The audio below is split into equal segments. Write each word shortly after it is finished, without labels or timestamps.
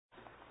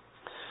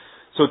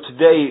So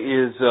today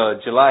is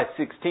July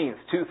 16th,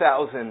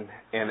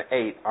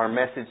 2008. Our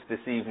message this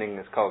evening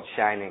is called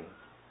Shinning.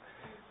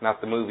 Not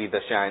the movie The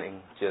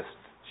Shining, just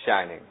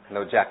Shining.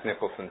 No Jack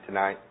Nicholson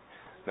tonight.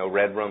 No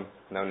Red Room.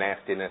 No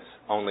nastiness.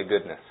 Only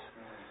goodness.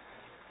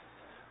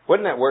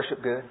 Wasn't that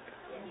worship good?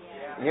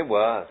 Yeah. It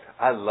was.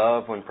 I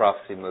love when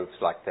prophecy moves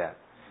like that.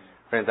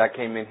 Friends, I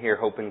came in here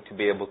hoping to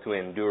be able to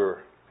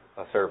endure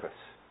a service.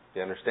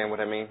 You understand what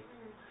I mean?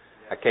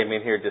 I came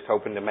in here just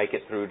hoping to make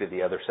it through to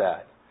the other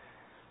side.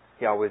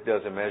 He always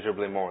does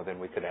immeasurably more than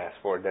we could ask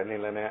for, doesn't he,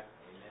 Lynette?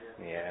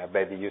 Yeah,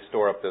 baby, you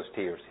store up those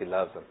tears. He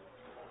loves them.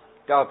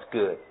 God's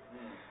good.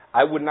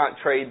 I would not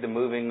trade the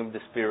moving of the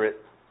Spirit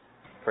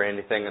for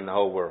anything in the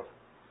whole world.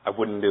 I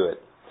wouldn't do it.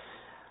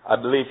 I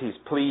believe He's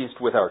pleased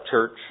with our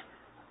church.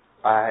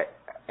 I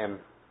am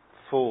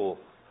full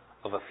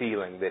of a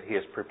feeling that He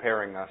is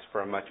preparing us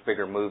for a much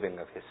bigger moving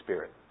of His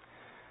Spirit.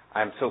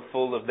 I'm so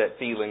full of that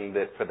feeling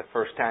that for the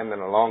first time in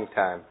a long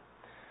time,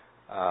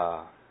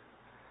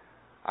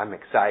 I'm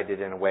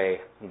excited in a way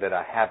that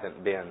I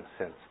haven't been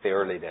since the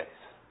early days.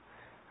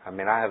 I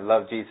mean, I have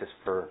loved Jesus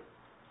for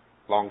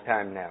a long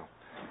time now.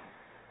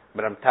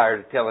 But I'm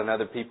tired of telling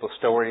other people's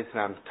stories,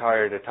 and I'm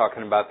tired of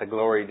talking about the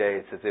glory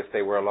days as if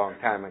they were a long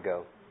time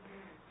ago.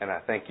 And I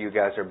think you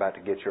guys are about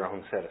to get your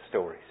own set of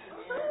stories.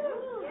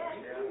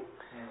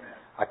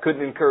 I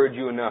couldn't encourage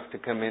you enough to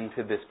come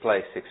into this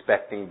place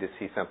expecting to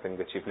see something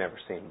that you've never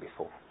seen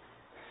before.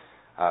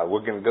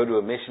 We're going to go to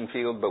a mission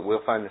field, but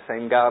we'll find the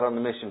same God on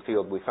the mission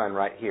field we find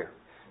right here.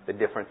 The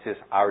difference is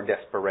our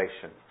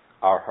desperation,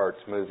 our hearts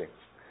moving.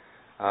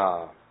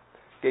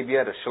 Gabe, you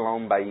had a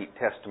Shalom Bayit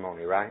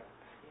testimony, right?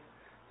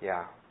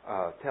 Yeah.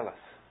 Tell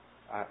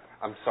us.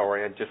 I'm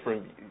sorry.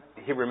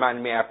 He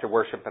reminded me after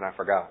worship and I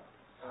forgot.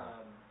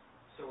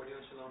 So we're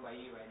doing Shalom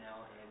Bayit right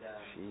now, and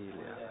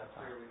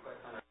prayer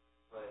request on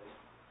was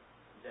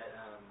that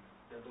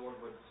the Lord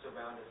would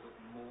surround us with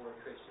more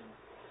Christians,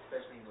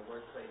 especially in the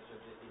workplace or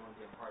just even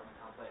the apartment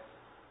complex.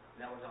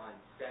 And that was on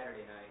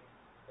Saturday night.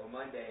 Well,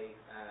 Monday,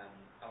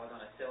 I was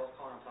on a sales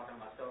call. I'm talking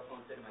on my cell phone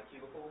sitting in my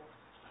cubicle.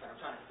 I'm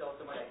trying to sell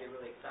somebody. I get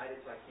really excited,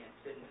 so I can't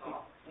sit and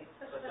talk.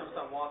 So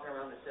I'm walking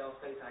around the sales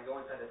space, and I go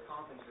inside this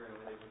conference room,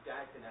 and there's this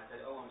guy sitting there. I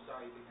said, I'm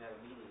sorry, we can have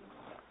a meeting.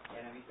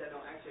 And he said,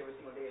 no, actually, every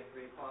single day at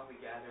 3 o'clock, we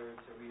gather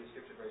to read a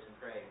scripture verse and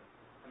pray.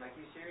 I'm like,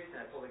 you serious?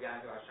 And I told the guy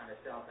who I was trying to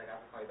sell, I was like, I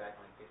have to call you back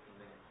in like 15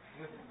 minutes.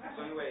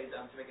 So anyways,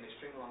 to make an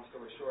extremely long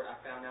story short, I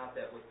found out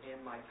that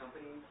within my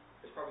company,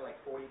 there's probably like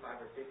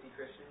 45 or 50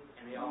 Christians,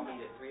 and they all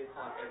meet at 3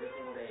 o'clock every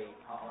single day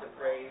to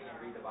pray and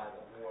read the Bible.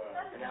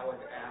 And that was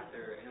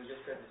after, and it was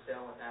just because the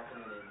sale was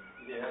happening,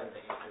 and the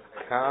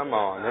answers. Come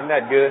on, isn't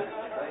that good?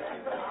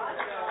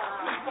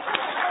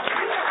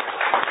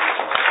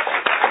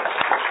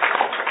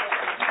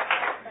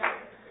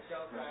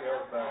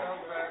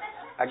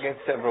 I gave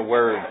several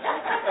words.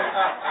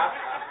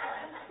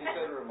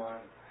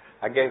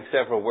 I gave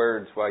several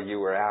words while you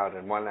were out,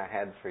 and one I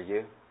had for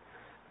you.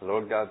 The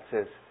Lord God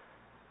says,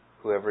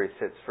 whoever He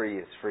sets free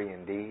is free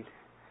indeed,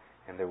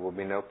 and there will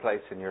be no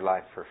place in your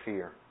life for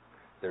fear.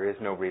 There is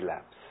no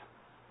relapse.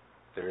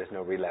 There is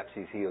no relapse.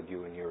 He's healed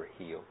you and you're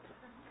healed.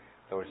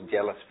 The Lord's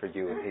jealous for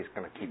you, and He's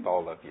going to keep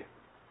all of you.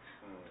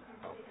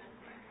 Oh.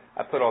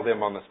 I put all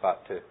them on the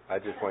spot too. I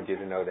just want you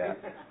to know that.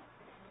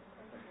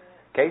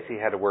 Casey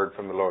had a word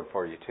from the Lord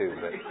for you too,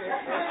 but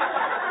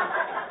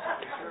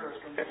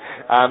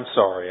I'm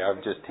sorry,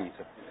 I'm just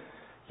teasing.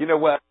 You know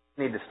what?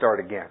 I need to start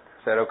again.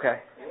 Is that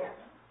okay?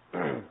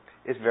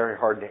 It's very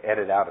hard to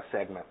edit out a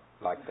segment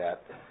like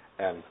that.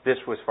 And this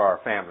was for our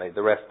family.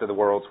 The rest of the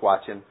world's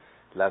watching.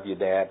 Love you,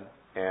 Dad.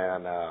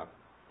 And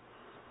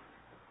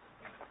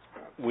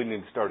we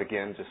need to start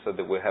again just so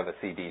that we'll have a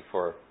CD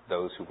for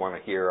those who want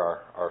to hear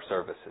our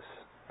services.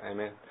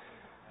 Amen.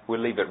 We'll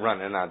leave it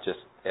running. I'll just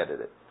edit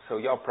it. So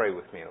y'all pray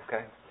with me,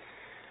 okay?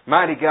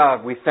 Mighty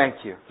God, we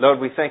thank you. Lord,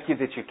 we thank you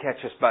that you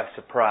catch us by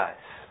surprise.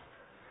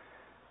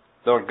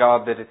 Lord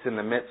God, that it's in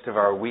the midst of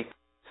our weakness,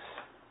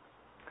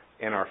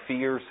 in our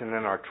fears and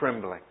in our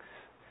tremblings,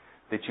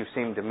 that you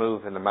seem to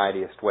move in the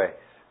mightiest ways.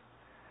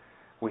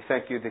 We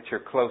thank you that you're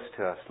close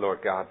to us, Lord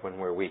God, when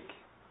we're weak.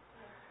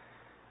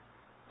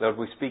 Lord,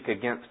 we speak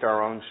against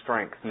our own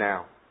strength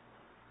now.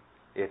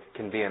 It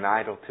can be an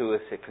idol to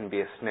us. It can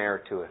be a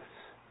snare to us.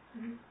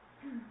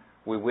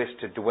 We wish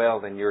to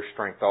dwell in your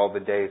strength all the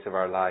days of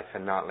our life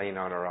and not lean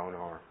on our own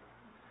arm.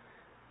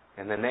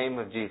 In the name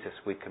of Jesus,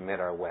 we commit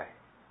our way.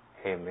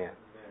 Amen.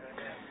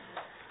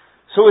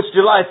 So it's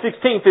July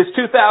 16th. It's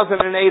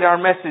 2008. Our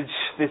message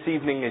this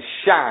evening is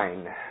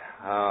Shine.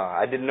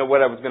 I didn't know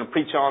what I was going to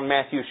preach on.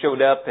 Matthew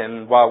showed up,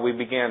 and while we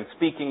began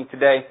speaking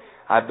today,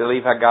 I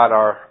believe I got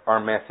our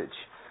message.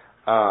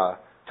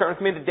 Turn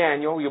with me to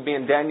Daniel. You'll be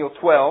in Daniel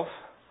 12.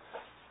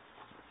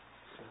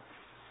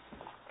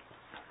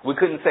 We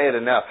couldn't say it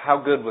enough.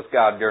 How good was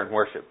God during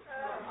worship?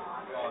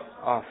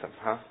 Awesome,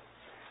 huh?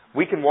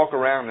 We can walk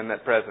around in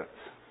that presence.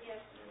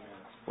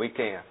 We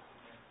can.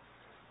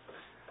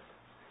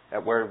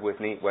 That word was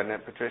neat, wasn't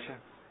it, Patricia?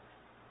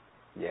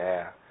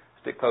 Yeah.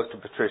 Stick close to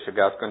Patricia.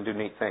 God's going to do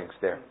neat things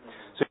there.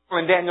 So you're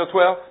in Daniel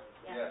 12?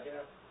 Yeah.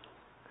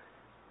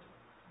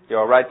 You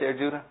all right there,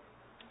 Judah?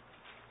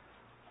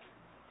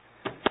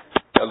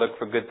 I look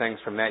for good things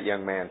from that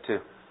young man, too.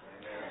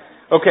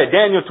 Okay,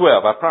 Daniel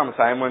 12. I promise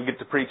I am going to get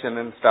to preaching and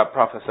then stop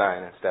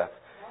prophesying and stuff.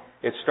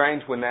 It's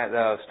strange when that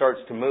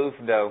starts to move,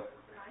 though.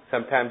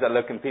 Sometimes I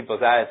look in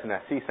people's eyes and I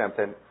see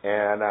something,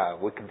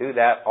 and we can do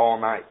that all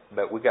night,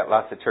 but we got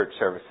lots of church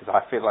services.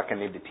 I feel like I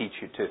need to teach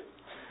you, too.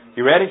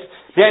 You ready?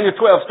 Daniel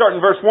 12,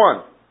 starting verse 1.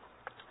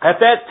 At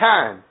that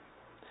time,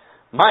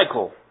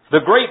 Michael, the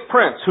great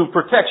prince who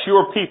protects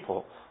your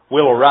people,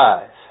 will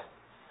arise.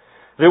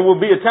 There will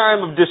be a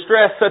time of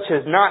distress such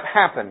as not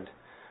happened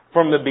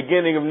from the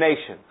beginning of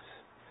nations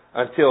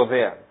until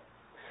then.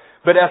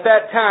 But at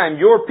that time,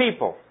 your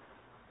people,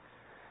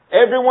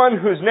 everyone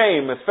whose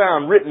name is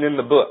found written in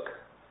the book,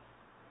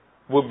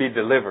 will be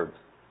delivered.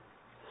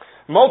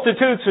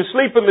 Multitudes who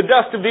sleep in the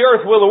dust of the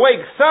earth will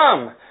awake,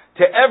 some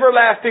to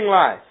everlasting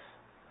life,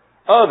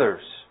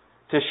 others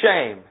to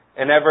shame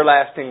and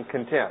everlasting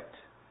contempt.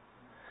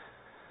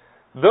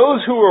 Those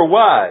who are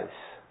wise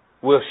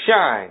will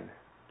shine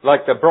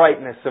like the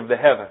brightness of the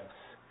heavens,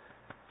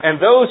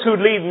 and those who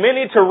lead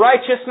many to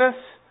righteousness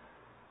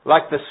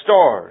like the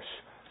stars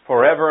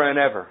forever and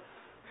ever.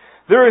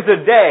 There is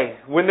a day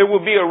when there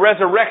will be a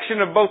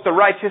resurrection of both the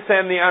righteous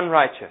and the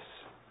unrighteous.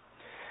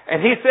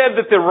 And he said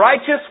that the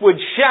righteous would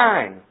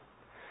shine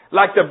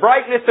like the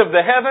brightness of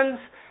the heavens,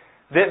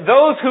 that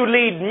those who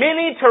lead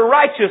many to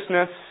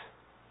righteousness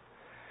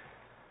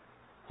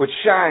would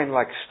shine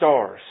like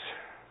stars.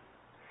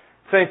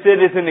 Saints,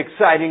 it is an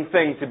exciting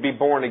thing to be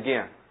born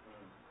again.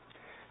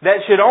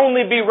 That should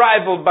only be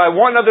rivaled by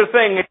one other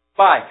thing in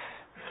life: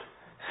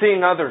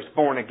 seeing others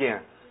born again.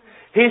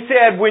 He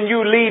said, when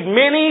you lead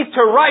many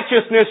to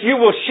righteousness, you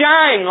will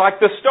shine like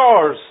the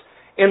stars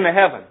in the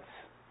heavens.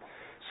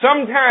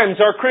 Sometimes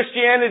our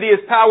Christianity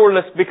is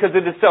powerless because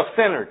it is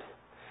self-centered.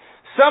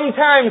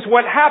 Sometimes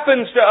what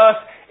happens to us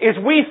is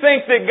we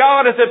think that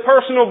God is a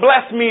personal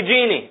bless me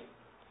genie.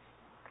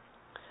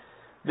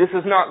 This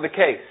is not the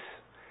case.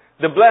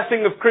 The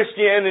blessing of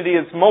Christianity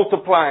is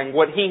multiplying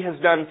what He has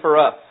done for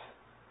us.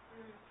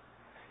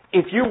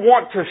 If you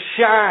want to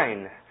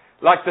shine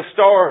like the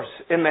stars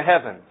in the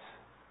heavens,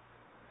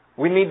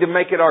 we need to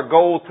make it our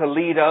goal to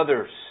lead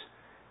others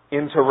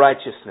into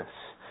righteousness.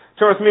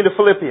 Turn with me to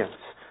Philippians.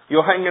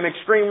 You'll hang an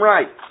extreme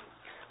right.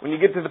 When you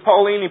get to the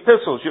Pauline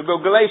epistles, you'll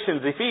go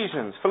Galatians,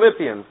 Ephesians,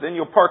 Philippians. Then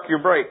you'll park your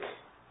brake.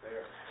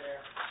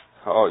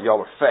 Oh,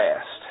 y'all are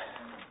fast.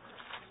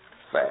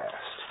 Fast.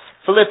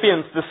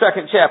 Philippians, the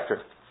 2nd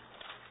chapter.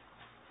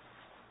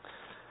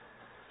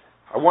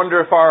 I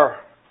wonder if our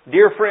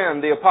dear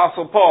friend, the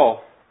Apostle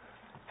Paul,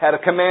 had a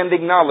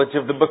commanding knowledge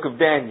of the book of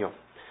Daniel.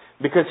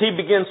 Because he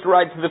begins to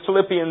write to the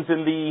Philippians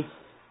in the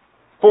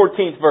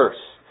 14th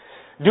verse.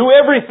 Do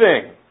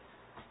everything.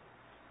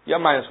 Y'all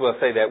might as well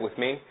say that with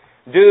me.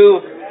 Do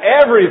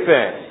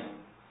everything.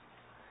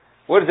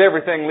 What does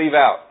everything leave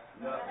out?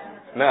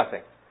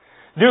 Nothing.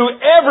 Do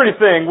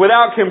everything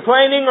without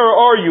complaining or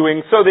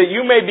arguing, so that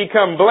you may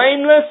become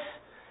blameless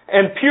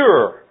and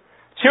pure,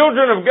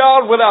 children of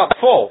God without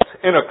fault,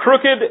 in a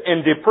crooked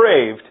and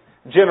depraved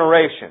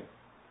generation,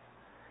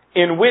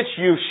 in which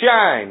you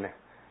shine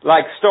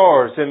like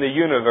stars in the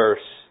universe,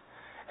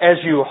 as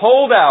you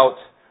hold out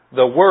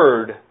the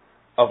word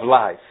of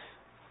life,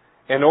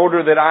 in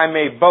order that I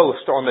may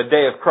boast on the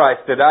day of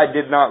Christ that I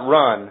did not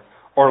run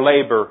or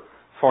labor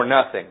for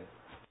nothing.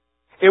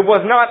 It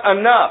was not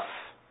enough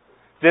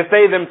that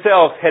they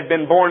themselves had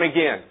been born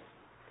again.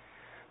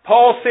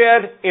 Paul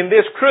said, in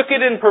this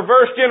crooked and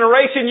perverse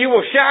generation you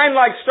will shine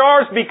like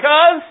stars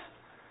because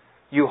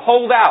you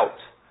hold out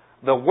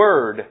the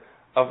word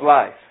of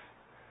life.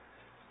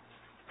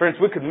 Friends,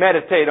 we could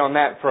meditate on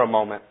that for a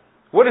moment.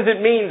 What does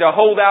it mean to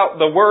hold out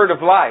the word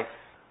of life?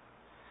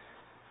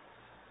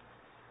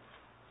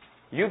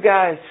 You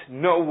guys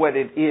know what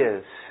it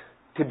is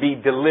to be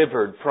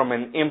delivered from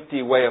an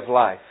empty way of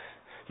life.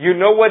 You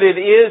know what it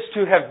is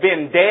to have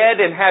been dead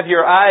and have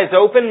your eyes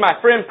open.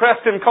 My friend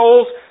Preston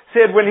Coles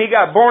said when he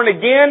got born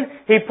again,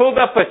 he pulled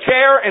up a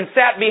chair and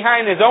sat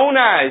behind his own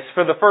eyes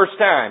for the first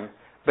time,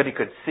 but he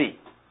could see.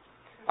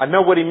 I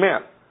know what he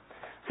meant.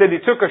 Said he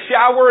took a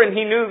shower and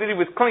he knew that he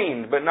was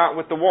clean, but not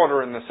with the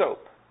water and the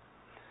soap.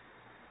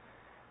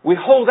 We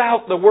hold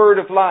out the word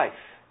of life.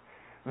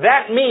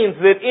 That means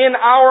that in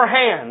our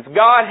hands,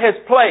 God has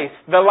placed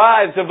the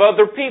lives of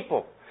other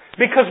people.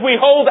 Because we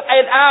hold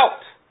it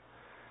out.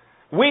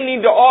 We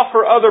need to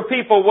offer other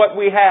people what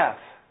we have.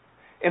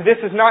 And this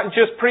is not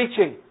just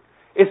preaching.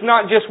 It's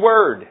not just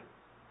word.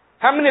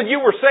 How many of you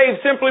were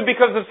saved simply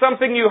because of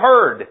something you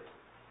heard?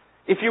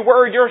 If you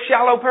were, you're a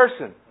shallow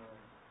person.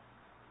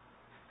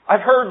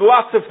 I've heard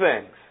lots of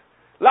things.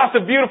 Lots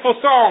of beautiful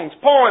songs,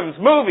 poems,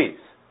 movies.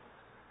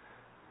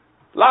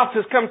 Lots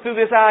has come through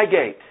this eye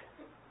gate.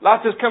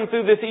 Lots has come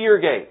through this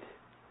ear gate.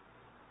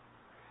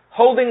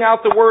 Holding out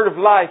the word of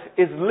life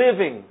is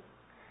living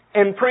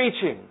and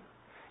preaching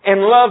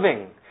and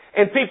loving.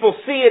 And people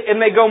see it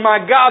and they go, my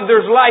God,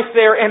 there's life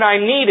there and I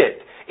need it.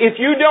 If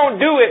you don't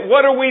do it,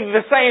 what are we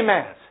the same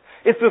as?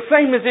 It's the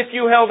same as if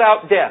you held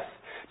out death.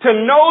 To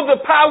know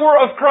the power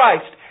of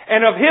Christ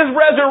and of His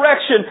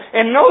resurrection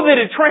and know that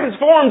it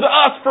transforms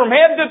us from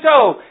head to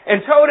toe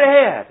and toe to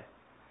head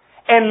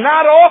and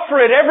not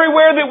offer it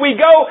everywhere that we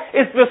go,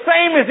 it's the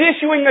same as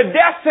issuing a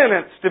death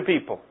sentence to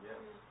people.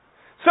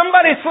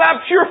 Somebody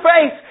slaps your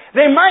face,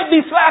 they might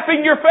be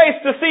slapping your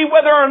face to see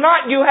whether or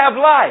not you have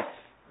life.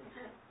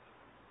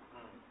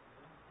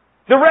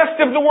 The rest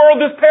of the world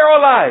is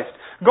paralyzed,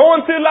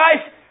 going through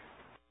life.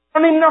 They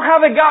don't even know how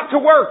they got to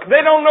work.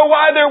 They don't know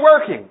why they're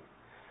working.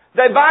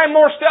 They buy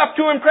more stuff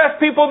to impress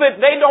people that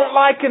they don't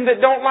like and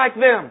that don't like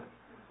them.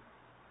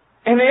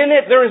 And in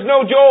it, there is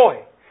no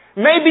joy.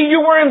 Maybe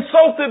you were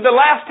insulted the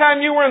last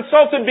time you were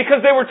insulted because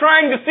they were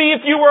trying to see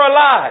if you were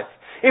alive,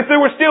 if there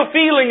was still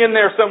feeling in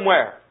there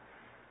somewhere.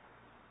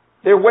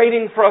 They're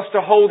waiting for us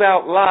to hold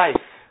out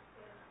life.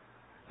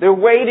 They're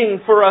waiting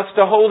for us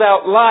to hold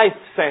out life,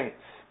 saints.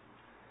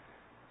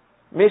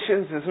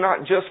 Missions is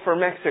not just for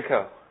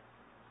Mexico.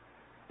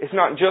 It's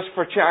not just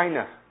for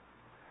China.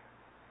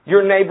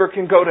 Your neighbor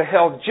can go to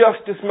hell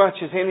just as much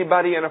as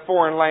anybody in a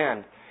foreign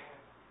land.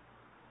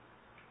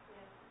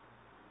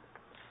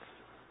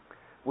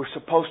 We're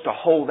supposed to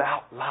hold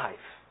out life.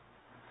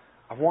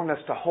 I want us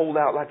to hold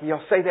out life.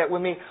 Y'all say that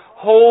with me?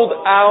 Hold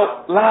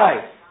out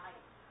life.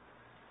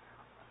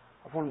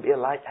 I want to be a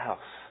lighthouse.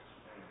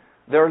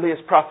 The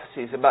earliest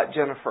prophecies about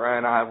Jennifer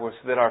and I was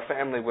that our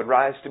family would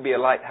rise to be a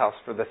lighthouse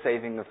for the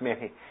saving of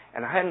many.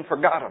 And I hadn't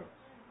forgot them.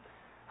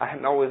 I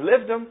hadn't always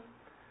lived them,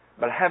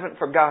 but I haven't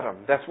forgot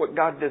them. That's what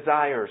God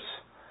desires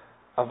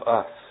of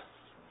us.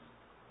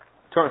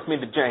 Turn with me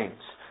to James.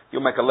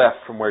 You'll make a left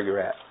from where you're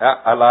at.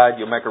 I lied.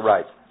 You'll make a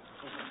right.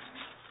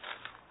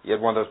 You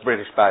had one of those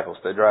British Bibles.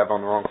 They drive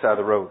on the wrong side of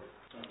the road.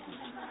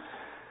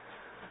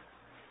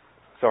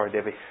 Sorry,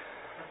 Debbie.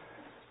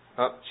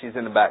 Oh, she's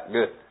in the back.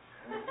 Good.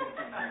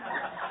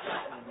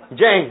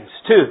 James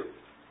 2.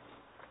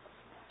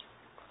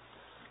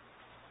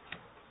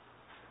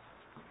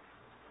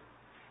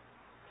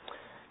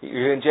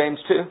 You're in James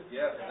 2?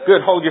 Yeah.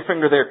 Good. Hold your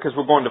finger there because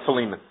we're going to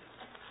Philemon.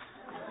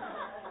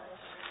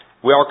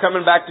 We are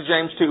coming back to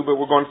James 2, but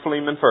we're going to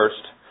Philemon first.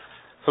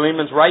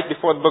 Philemon's right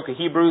before the book of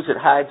Hebrews. It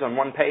hides on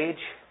one page.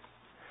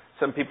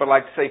 Some people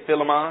like to say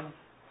Philemon.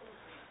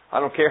 I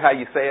don't care how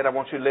you say it. I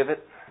want you to live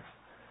it.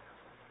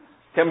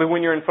 Tell me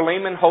when you're in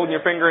Philemon, holding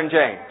your finger in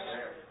James.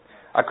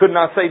 I could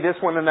not say this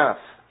one enough.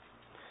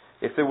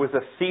 If there was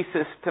a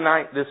thesis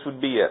tonight, this would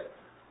be it.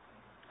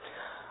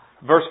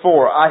 Verse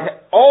 4, I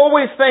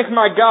always thank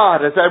my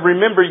God as I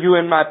remember you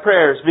in my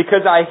prayers,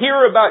 because I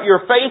hear about your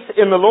faith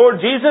in the Lord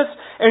Jesus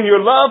and your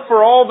love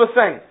for all the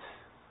saints.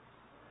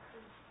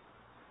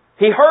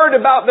 He heard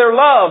about their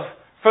love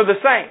for the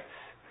saints.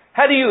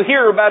 How do you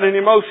hear about an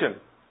emotion?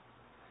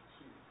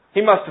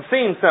 He must have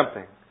seen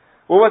something.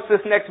 Well, what's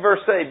this next verse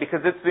say?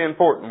 Because it's the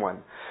important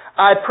one.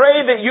 I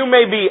pray that you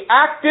may be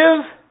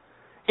active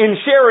in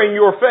sharing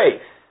your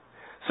faith,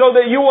 so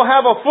that you will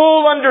have a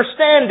full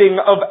understanding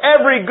of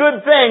every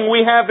good thing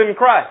we have in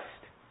Christ.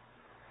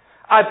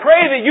 I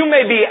pray that you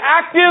may be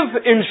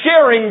active in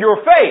sharing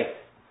your faith,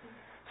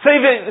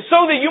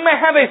 so that you may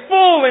have a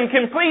full and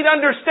complete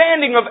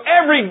understanding of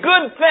every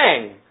good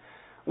thing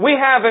we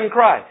have in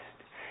Christ.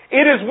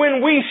 It is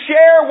when we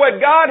share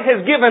what God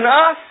has given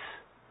us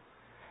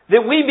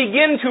that we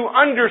begin to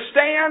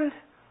understand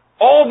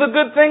all the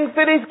good things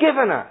that He's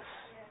given us.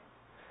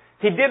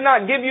 He did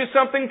not give you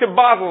something to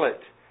bottle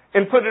it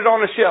and put it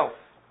on a shelf.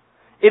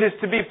 It is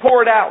to be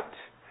poured out.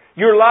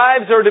 Your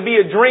lives are to be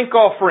a drink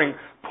offering,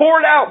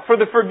 poured out for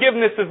the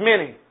forgiveness of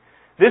many.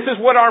 This is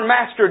what our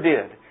Master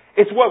did.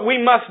 It's what we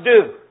must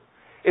do.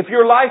 If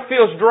your life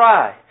feels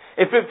dry,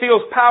 if it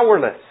feels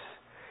powerless,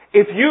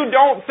 if you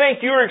don't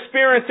think you're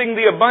experiencing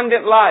the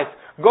abundant life,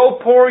 go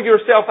pour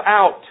yourself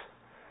out.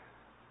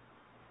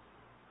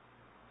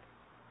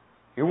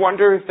 You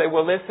wonder if they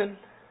will listen?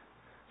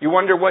 You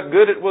wonder what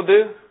good it will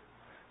do?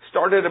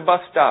 Start at a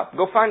bus stop.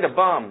 Go find a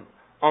bum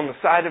on the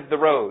side of the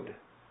road.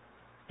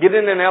 Get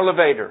in an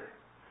elevator.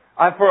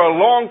 I, for a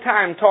long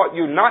time, taught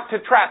you not to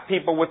trap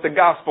people with the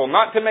gospel,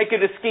 not to make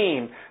it a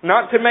scheme,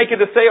 not to make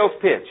it a sales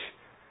pitch.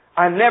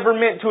 I never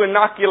meant to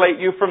inoculate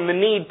you from the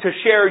need to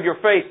share your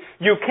faith.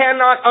 You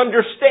cannot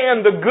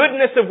understand the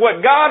goodness of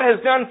what God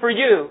has done for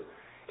you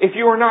if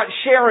you are not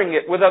sharing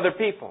it with other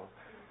people.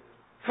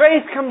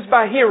 Faith comes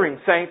by hearing,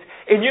 saints.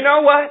 And you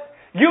know what?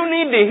 You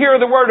need to hear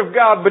the Word of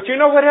God, but you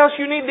know what else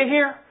you need to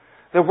hear?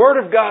 The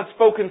Word of God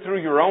spoken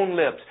through your own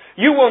lips.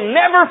 You will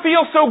never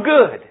feel so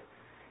good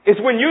as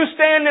when you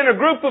stand in a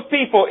group of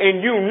people and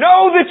you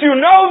know that you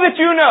know that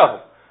you know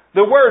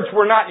the words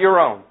were not your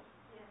own.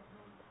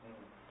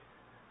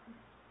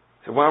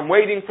 So I'm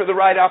waiting for the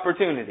right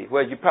opportunity.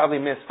 Well, you probably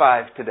missed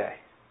 5 today.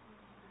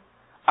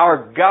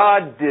 Our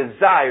God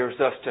desires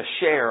us to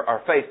share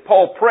our faith.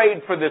 Paul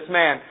prayed for this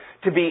man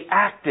to be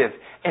active.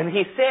 And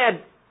he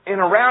said in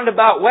a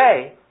roundabout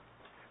way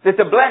that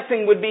the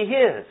blessing would be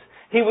his.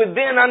 He would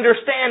then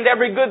understand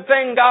every good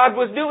thing God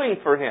was doing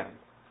for him.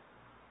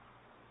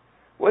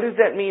 What does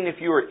that mean if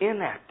you are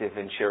inactive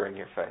in sharing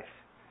your faith?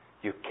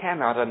 You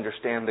cannot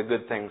understand the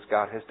good things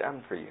God has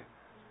done for you.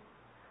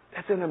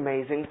 That's an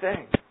amazing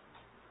thing.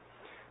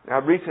 Now,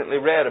 I recently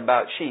read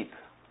about sheep.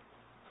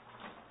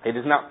 It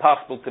is not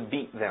possible to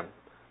beat them,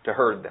 to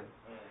herd them.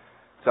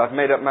 So I've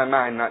made up my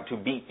mind not to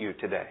beat you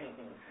today.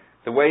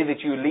 The way that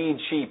you lead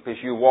sheep is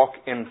you walk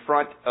in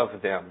front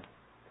of them,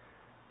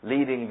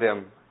 leading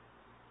them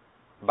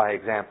by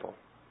example.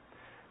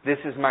 This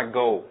is my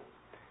goal.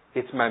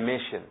 It's my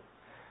mission.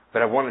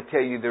 But I want to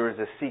tell you there is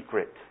a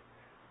secret.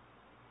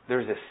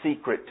 There's a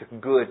secret to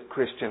good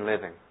Christian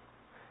living.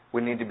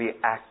 We need to be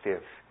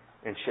active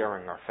in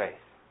sharing our faith.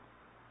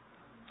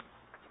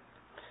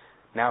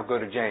 Now go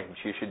to James.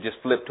 You should just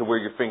flip to where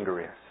your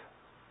finger is.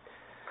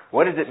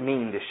 What does it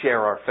mean to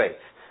share our faith?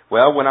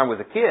 Well, when I was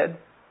a kid,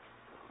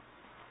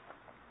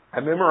 I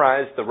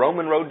memorized the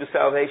Roman road to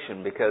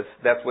salvation because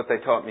that's what they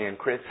taught me in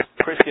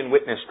Christian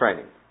witness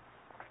training.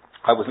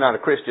 I was not a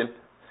Christian,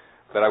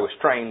 but I was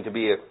trained to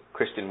be a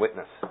Christian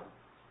witness. There's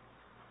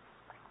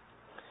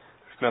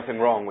nothing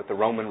wrong with the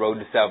Roman road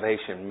to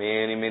salvation.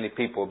 Many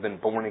people have been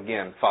born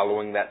again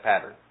following that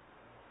pattern.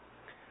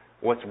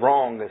 What's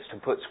wrong is to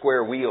put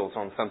square wheels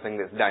on something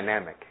that's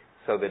dynamic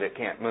so that it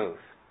can't move.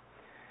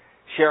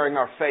 Sharing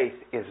our faith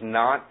is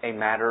not a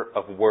matter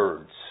of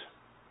words.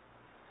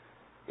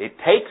 It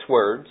takes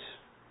words,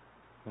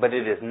 but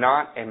it is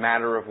not a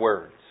matter of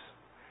words.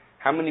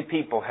 How many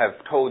people have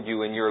told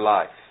you in your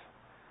life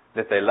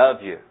that they love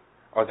you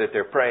or that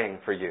they're praying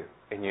for you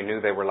and you knew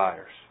they were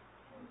liars?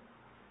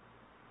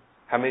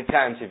 How many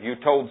times have you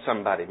told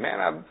somebody,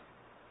 man,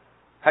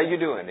 how you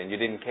doing? And you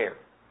didn't care.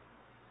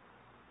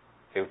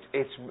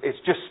 It's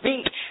just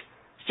speech.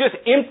 It's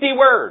just empty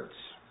words.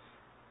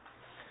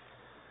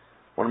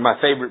 One of my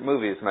favorite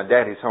movies, my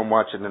daddy's home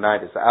watching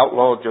tonight, is The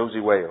Outlaw Josie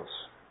Wales.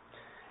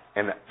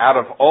 And out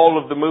of all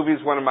of the movies,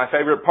 one of my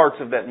favorite parts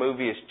of that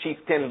movie is Chief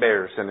Ten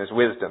Bears and his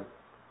wisdom.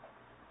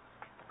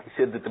 He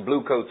said that the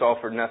Bluecoats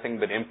offered nothing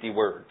but empty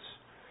words.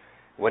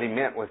 What he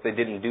meant was they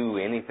didn't do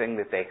anything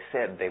that they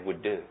said they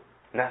would do.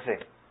 Nothing.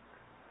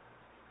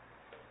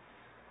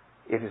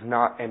 It is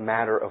not a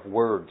matter of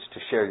words to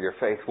share your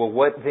faith. Well,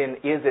 what then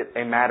is it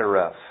a matter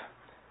of?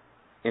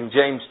 In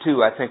James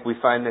 2, I think we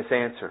find this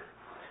answer.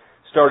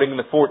 Starting in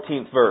the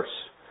 14th verse.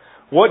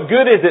 What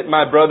good is it,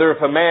 my brother,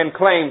 if a man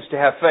claims to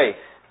have faith,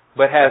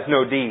 but has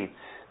no deeds?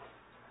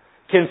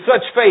 Can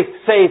such faith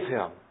save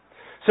him?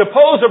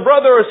 Suppose a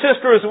brother or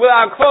sister is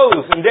without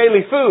clothes and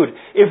daily food.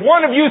 If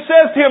one of you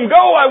says to him,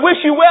 go, I wish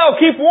you well,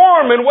 keep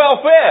warm and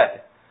well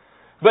fed,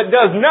 but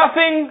does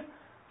nothing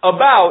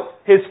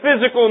about his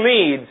physical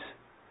needs,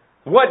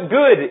 what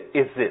good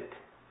is it?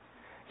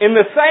 In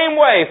the same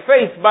way,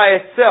 faith by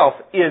itself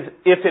is,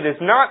 if it is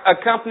not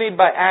accompanied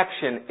by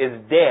action,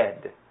 is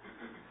dead.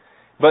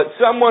 But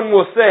someone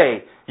will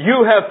say,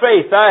 you have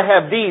faith, I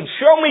have deeds.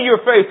 Show me your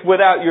faith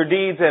without your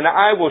deeds, and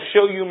I will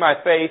show you my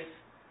faith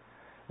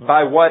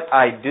by what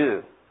I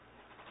do.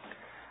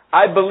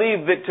 I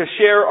believe that to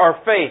share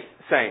our faith,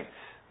 saints,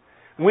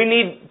 we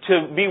need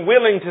to be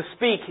willing to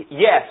speak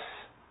yes.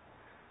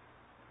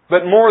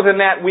 But more than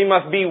that, we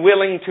must be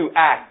willing to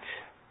act.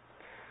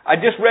 I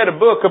just read a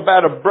book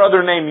about a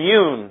brother named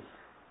Yoon.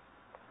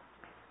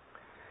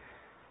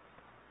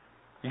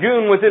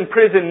 Yoon was in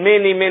prison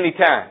many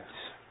times.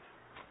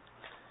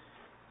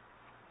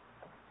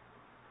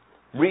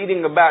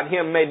 Reading about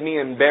him made me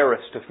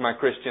embarrassed of my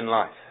Christian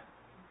life.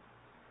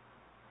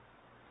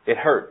 It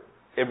hurt.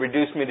 It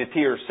reduced me to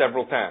tears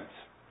several times.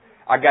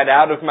 I got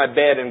out of my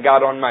bed and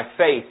got on my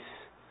face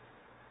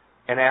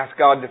and asked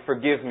God to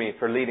forgive me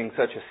for leading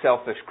such a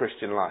selfish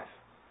Christian life.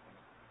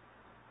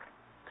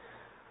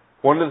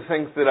 One of the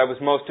things that I was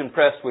most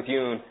impressed with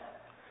Yoon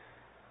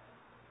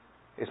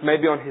is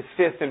maybe on his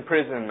 5th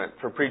imprisonment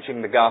for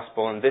preaching the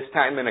gospel, and this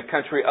time in a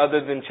country other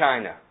than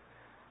China.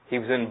 He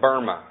was in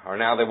Burma, or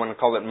now they want to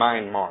call it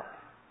Myanmar.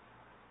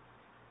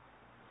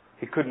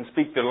 He couldn't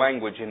speak their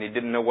language and he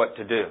didn't know what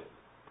to do.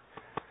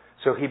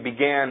 So he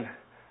began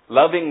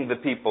loving the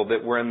people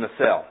that were in the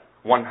cell,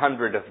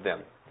 100 of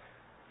them.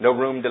 No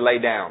room to lay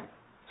down.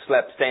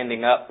 Slept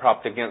standing up,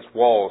 propped against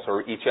walls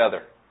or each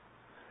other.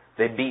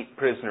 They beat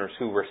prisoners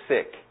who were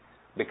sick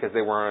because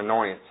they were an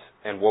annoyance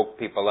and woke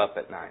people up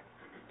at night.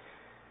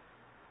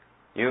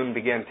 Yoon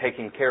began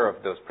taking care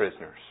of those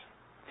prisoners,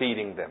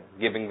 feeding them,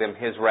 giving them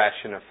his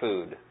ration of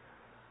food,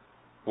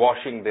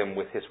 washing them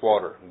with his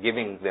water,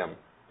 giving them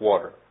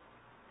water.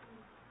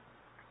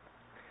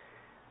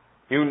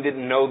 Yoon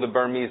didn't know the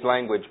Burmese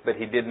language, but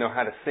he did know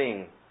how to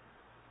sing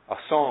a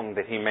song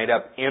that he made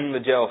up in the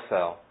jail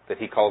cell that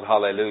he called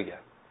Hallelujah.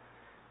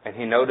 And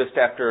he noticed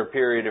after a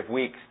period of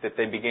weeks that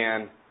they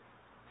began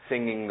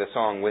singing the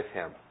song with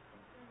him.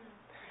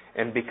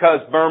 And because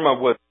Burma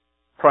was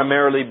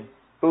primarily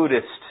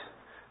Buddhist,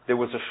 there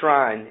was a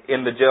shrine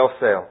in the jail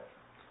cell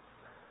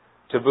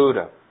to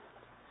Buddha.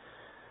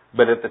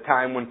 But at the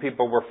time when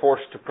people were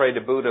forced to pray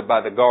to Buddha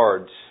by the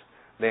guards,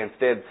 they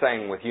instead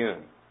sang with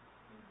Yoon.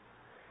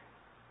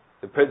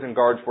 The prison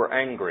guards were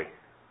angry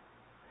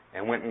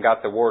and went and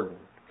got the warden.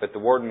 But the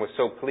warden was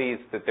so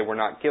pleased that they were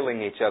not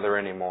killing each other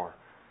anymore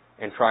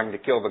and trying to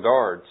kill the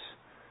guards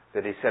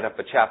that he set up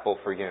a chapel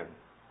for Yoon.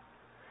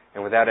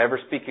 And without ever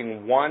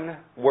speaking one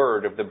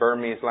word of the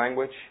Burmese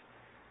language,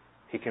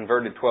 He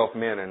converted 12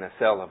 men in a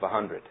cell of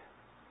 100.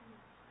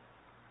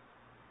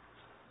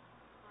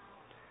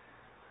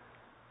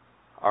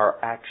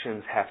 Our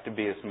actions have to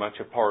be as much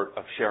a part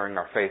of sharing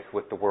our faith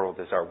with the world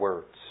as our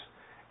words.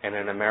 And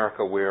in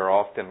America, we are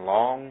often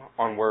long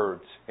on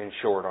words and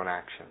short on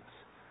actions.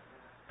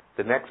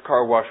 The next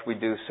car wash we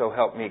do, so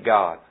help me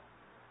God,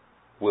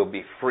 will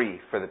be free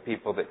for the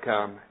people that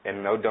come,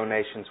 and no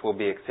donations will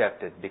be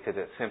accepted because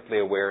it's simply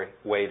a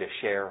way to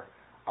share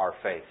our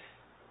faith.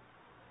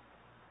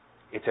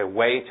 It's a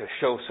way to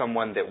show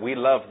someone that we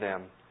love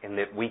them and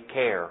that we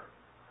care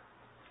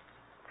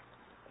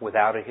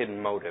without a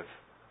hidden motive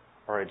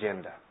or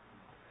agenda.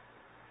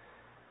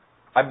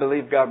 I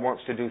believe God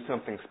wants to do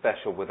something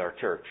special with our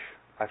church.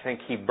 I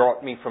think He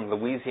brought me from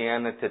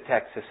Louisiana to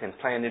Texas and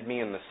planted me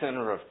in the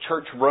center of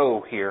Church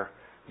Row here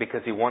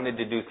because He wanted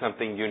to do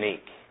something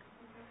unique.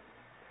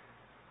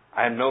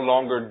 I am no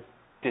longer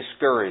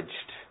discouraged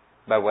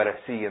by what I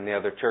see in the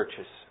other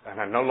churches, and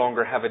I no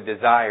longer have a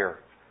desire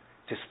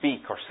to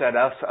speak or set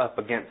us up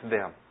against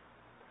them.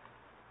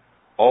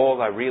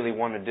 All I really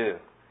want to do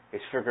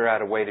is figure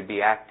out a way to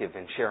be active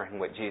in sharing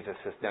what Jesus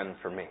has done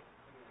for me.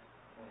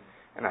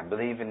 And I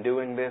believe in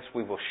doing this,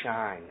 we will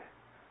shine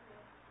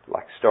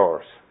like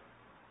stars.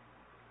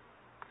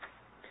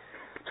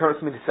 Turn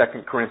with me to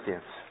 2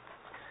 Corinthians.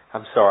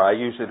 I'm sorry, I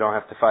usually don't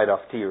have to fight off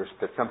tears,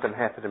 but something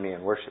happened to me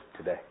in worship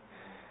today.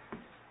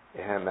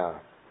 And I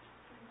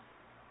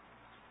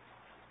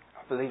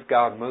believe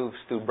God moves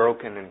through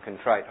broken and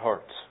contrite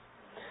hearts.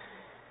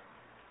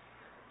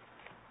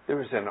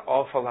 There is an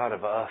awful lot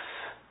of us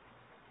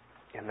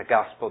in the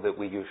gospel that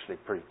we usually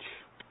preach.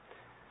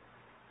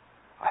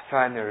 I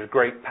find there is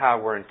great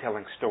power in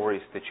telling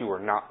stories that you are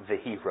not the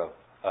hero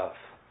of,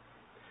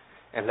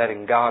 and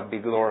letting God be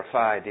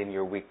glorified in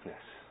your weakness.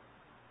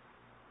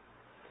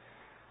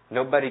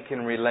 Nobody can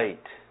relate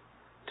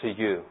to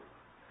you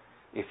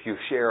if you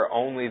share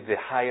only the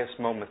highest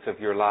moments of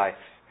your life,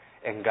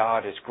 and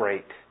God is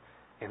great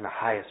in the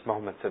highest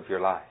moments of your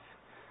life.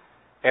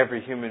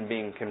 Every human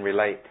being can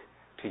relate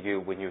to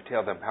you when you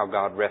tell them how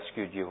God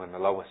rescued you in the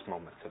lowest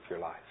moments of your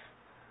life.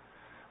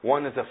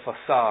 One is a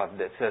facade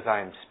that says,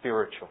 I am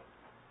spiritual.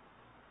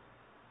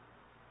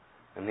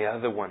 And the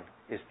other one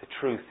is the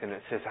truth, and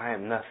it says, I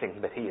am nothing,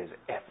 but He is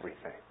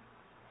everything.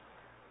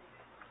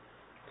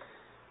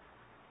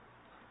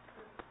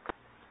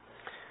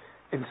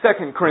 In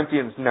 2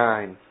 Corinthians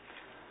 9,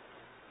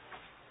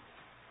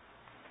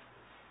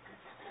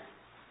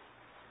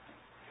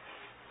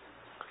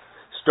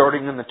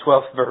 starting in the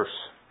 12th verse,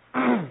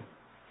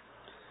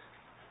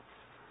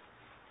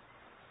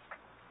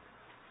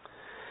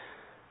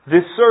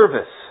 this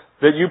service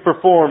that you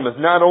perform is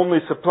not only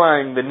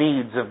supplying the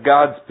needs of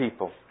God's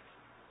people,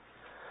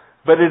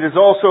 but it is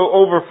also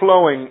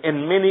overflowing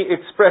in many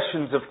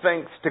expressions of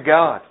thanks to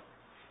God.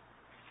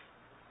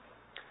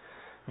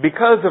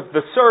 Because of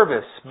the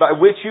service by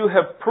which you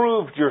have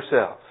proved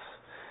yourselves,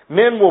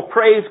 men will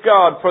praise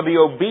God for the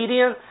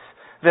obedience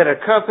that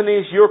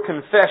accompanies your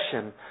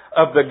confession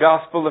of the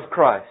gospel of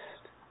Christ,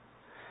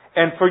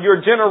 and for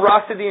your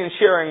generosity in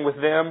sharing with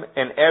them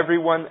and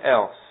everyone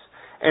else.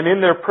 And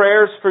in their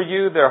prayers for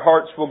you, their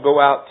hearts will go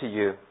out to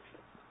you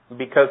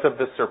because of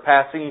the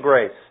surpassing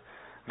grace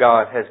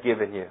God has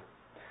given you.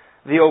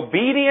 The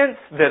obedience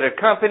that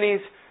accompanies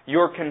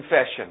your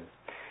confession.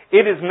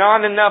 It is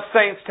not enough,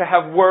 saints, to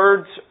have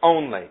words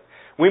only.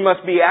 We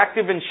must be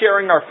active in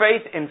sharing our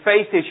faith, and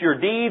faith is your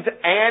deeds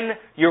and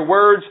your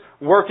words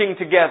working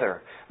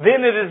together.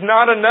 Then it is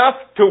not enough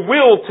to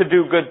will to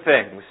do good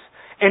things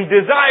and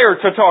desire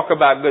to talk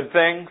about good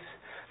things.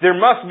 There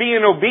must be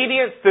an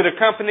obedience that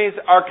accompanies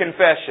our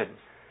confession.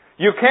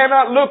 You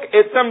cannot look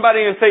at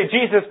somebody and say,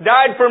 Jesus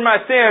died for my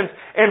sins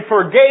and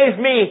forgave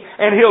me,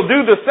 and He'll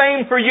do the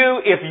same for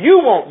you if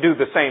you won't do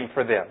the same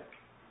for them.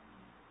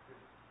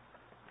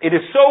 It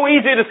is so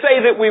easy to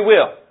say that we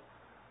will.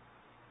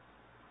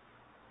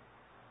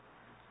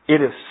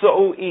 It is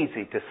so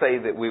easy to say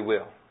that we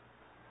will.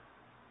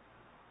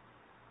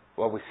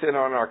 While we sit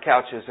on our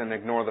couches and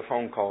ignore the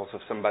phone calls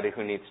of somebody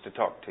who needs to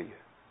talk to you.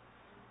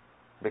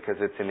 Because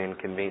it's an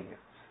inconvenience.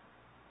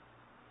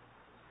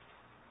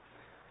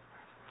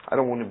 I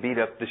don't want to beat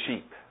up the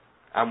sheep.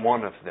 I'm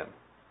one of them.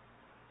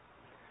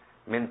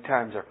 Many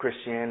times our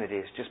Christianity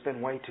has just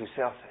been way too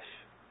selfish.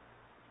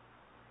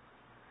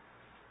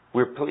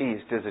 We're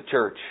pleased as a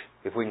church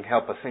if we can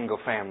help a single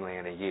family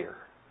in a year.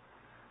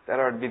 That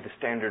ought to be the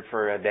standard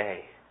for a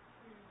day.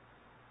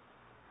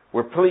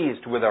 We're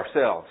pleased with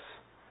ourselves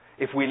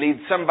if we lead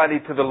somebody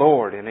to the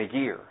Lord in a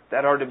year.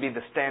 That ought to be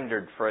the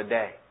standard for a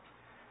day.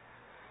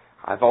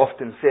 I've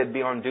often said,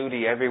 be on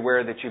duty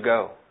everywhere that you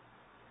go.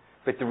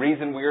 But the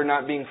reason we are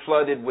not being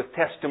flooded with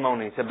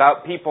testimonies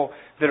about people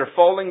that are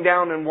falling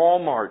down in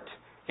Walmart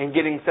and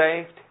getting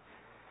saved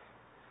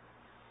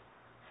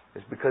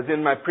is because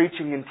in my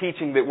preaching and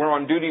teaching that we're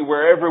on duty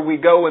wherever we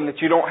go, and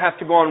that you don't have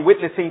to go on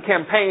witnessing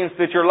campaigns,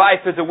 that your life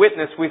is a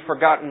witness. We've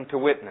forgotten to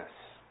witness.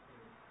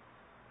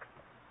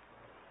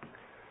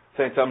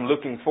 Saints, I'm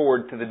looking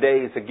forward to the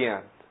days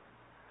again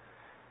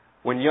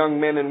when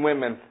young men and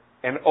women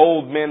and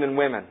old men and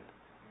women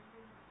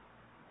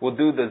will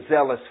do the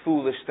zealous,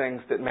 foolish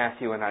things that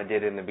Matthew and I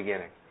did in the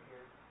beginning.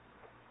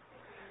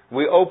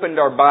 We opened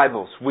our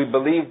Bibles. We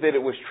believed that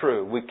it was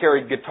true. We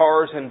carried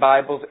guitars and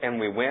Bibles, and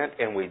we went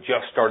and we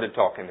just started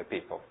talking to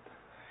people.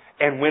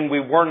 And when we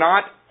were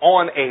not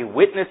on a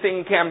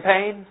witnessing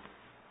campaign,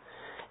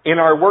 in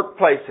our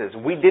workplaces,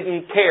 we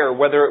didn't care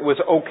whether it was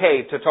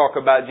okay to talk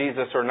about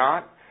Jesus or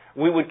not.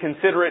 We would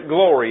consider it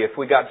glory if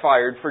we got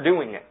fired for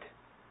doing it.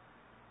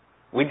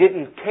 We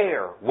didn't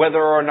care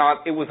whether or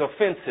not it was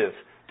offensive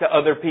to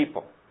other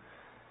people.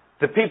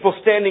 The people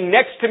standing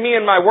next to me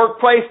in my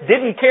workplace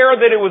didn't care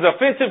that it was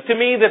offensive to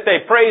me that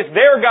they praised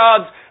their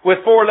gods with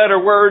 4-letter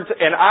words,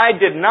 and I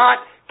did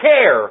not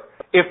care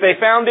if they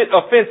found it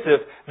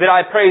offensive that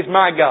I praised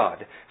my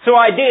God. So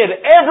I did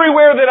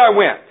everywhere that I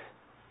went.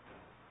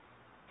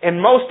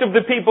 And most of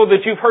the people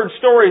that you've heard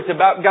stories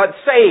about got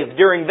saved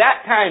during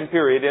that time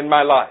period in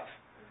my life.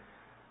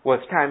 Well,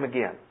 it's time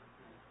again.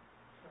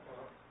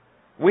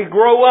 We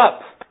grow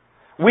up.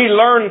 We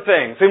learn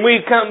things, and we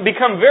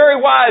become very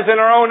wise in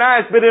our own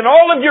eyes, but in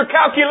all of your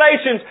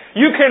calculations,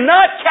 you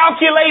cannot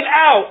calculate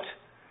out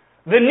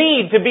the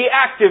need to be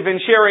active in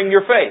sharing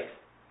your faith.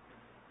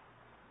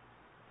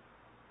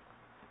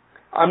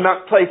 I'm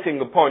not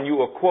placing upon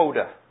you a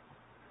quota.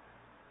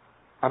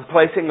 I'm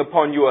placing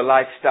upon you a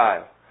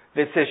lifestyle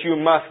that says you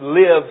must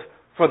live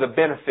for the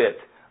benefit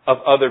of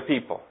other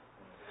people.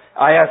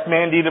 I asked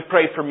Mandy to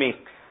pray for me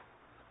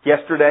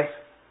yesterday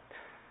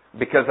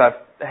because I've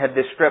had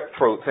this strep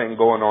throat thing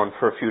going on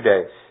for a few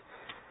days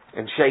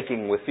and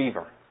shaking with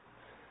fever.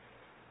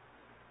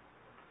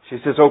 She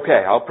says,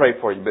 okay, I'll pray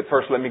for you, but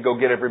first let me go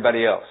get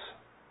everybody else.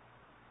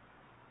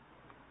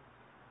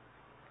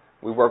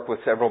 We work with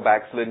several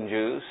backslidden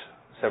Jews,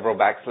 several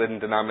backslidden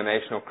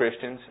denominational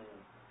Christians,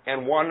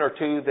 and one or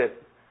two that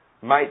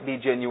might be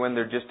genuine.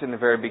 They're just in the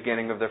very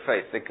beginning of their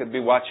faith. They could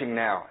be watching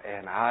now,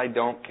 and I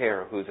don't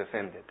care who's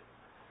offended.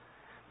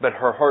 But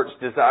her heart's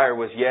desire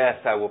was, yes,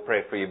 I will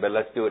pray for you, but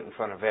let's do it in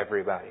front of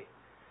everybody.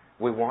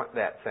 We want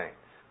that thing.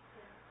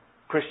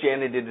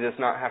 Christianity does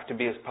not have to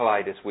be as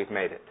polite as we've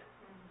made it.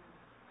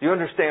 Do you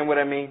understand what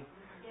I mean?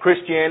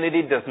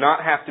 Christianity does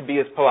not have to be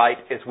as polite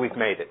as we've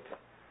made it.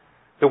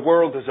 The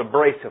world is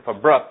abrasive,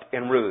 abrupt,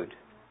 and rude.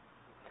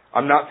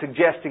 I'm not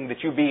suggesting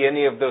that you be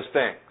any of those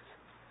things.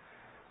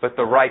 But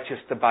the righteous,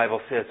 the Bible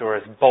says, are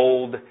as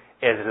bold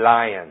as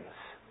lions.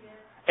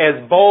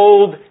 As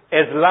bold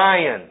as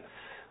lions.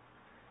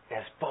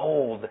 As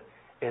bold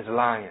as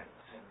lions.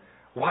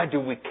 Why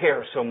do we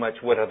care so much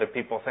what other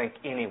people think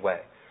anyway?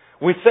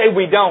 We say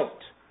we don't,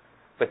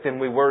 but then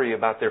we worry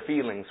about their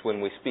feelings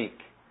when we speak.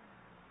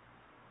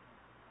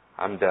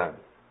 I'm done.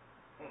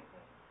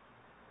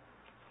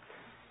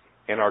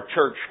 In our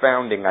church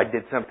founding, I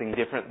did something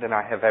different than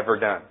I have ever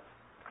done.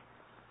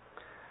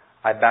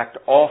 I backed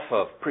off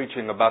of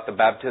preaching about the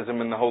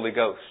baptism in the Holy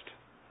Ghost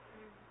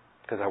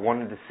because I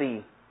wanted to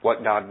see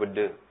what God would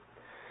do.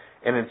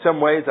 And in some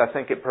ways, I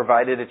think it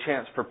provided a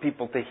chance for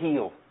people to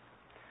heal.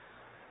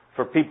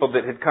 For people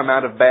that had come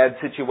out of bad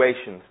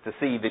situations to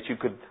see that you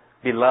could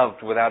be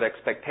loved without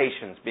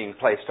expectations being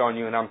placed on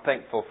you. And I'm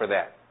thankful for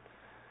that.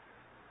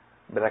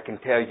 But I can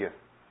tell you,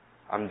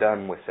 I'm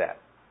done with that.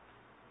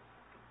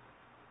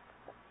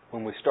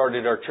 When we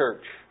started our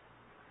church,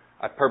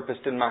 I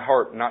purposed in my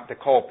heart not to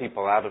call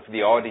people out of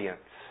the audience.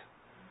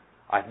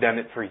 I've done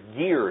it for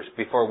years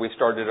before we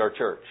started our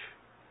church.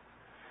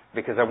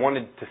 Because I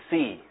wanted to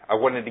see. I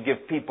wanted to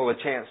give people a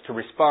chance to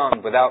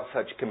respond without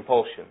such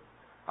compulsion.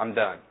 I'm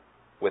done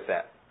with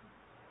that.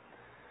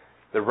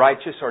 The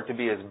righteous are to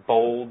be as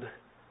bold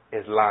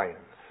as lions.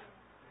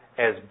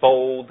 As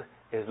bold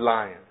as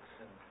lions.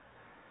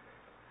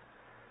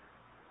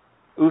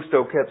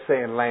 Usto kept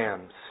saying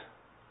lambs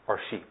or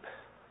sheep.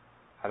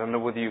 I don't know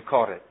whether you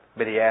caught it,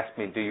 but he asked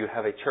me, do you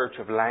have a church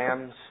of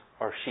lambs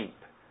or sheep?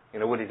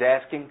 You know what he's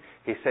asking?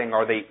 He's saying,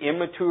 are they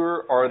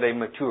immature or are they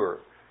mature?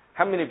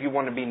 How many of you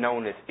want to be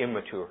known as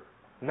immature?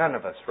 None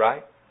of us,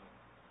 right?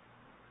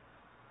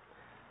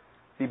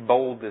 Be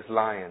bold as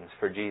lions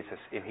for Jesus,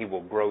 and He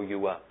will grow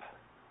you up.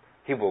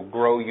 He will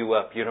grow you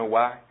up. You know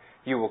why?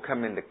 You will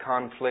come into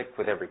conflict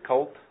with every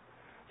cult.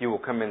 You will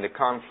come into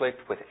conflict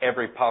with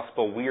every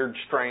possible weird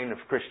strain of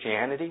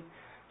Christianity.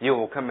 You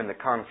will come into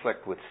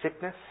conflict with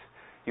sickness.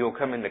 You will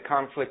come into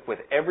conflict with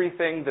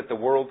everything that the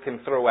world can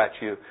throw at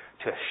you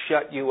to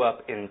shut you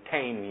up and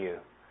tame you.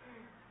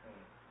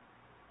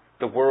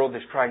 The world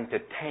is trying to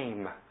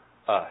tame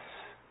us.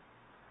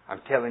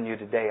 I'm telling you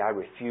today, I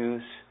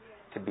refuse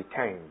to be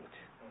tamed.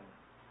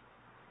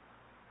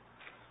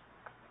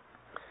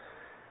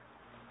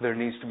 There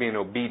needs to be an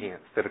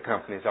obedience that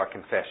accompanies our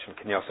confession.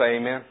 Can y'all say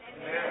amen? Amen.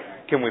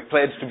 Can we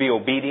pledge to be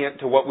obedient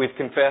to what we've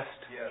confessed?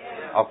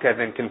 Yes. Okay,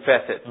 then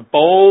confess it.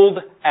 Bold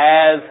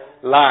as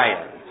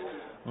lions.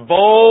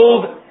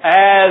 Bold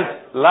as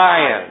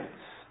lions.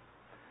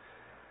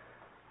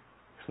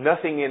 There's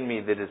nothing in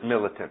me that is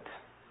militant.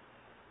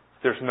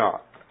 There's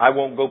not. I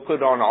won't go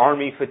put on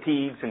army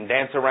fatigues and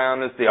dance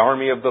around as the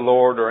army of the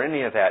Lord or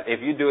any of that.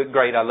 If you do it,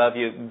 great, I love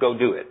you, go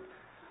do it.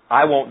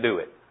 I won't do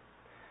it.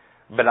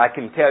 But I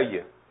can tell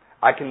you,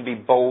 I can be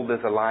bold as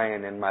a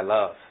lion in my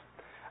love.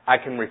 I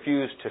can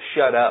refuse to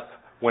shut up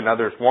when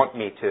others want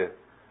me to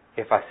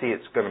if I see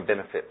it's going to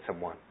benefit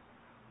someone.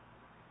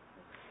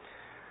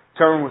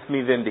 Turn with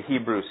me then to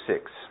Hebrews 6.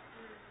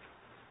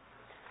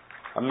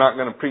 I'm not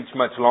going to preach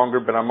much longer,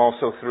 but I'm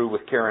also through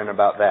with caring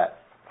about that.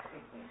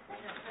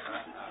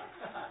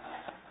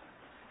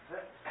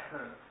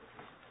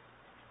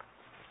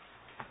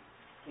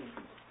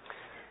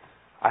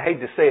 I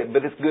hate to say it,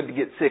 but it's good to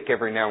get sick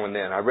every now and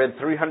then. I read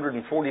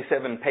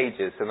 347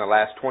 pages in the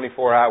last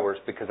 24 hours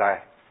because I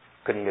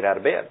couldn't get out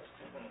of bed.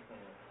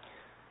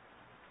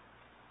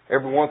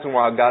 Every once in a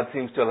while, God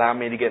seems to allow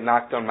me to get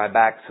knocked on my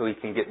back so He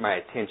can get my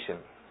attention.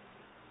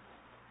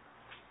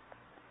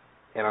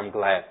 And I'm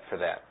glad for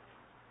that.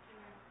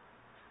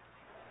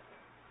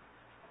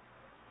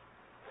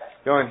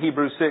 You know, in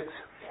Hebrews 6?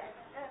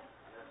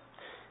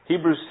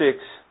 Hebrews 6,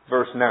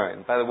 verse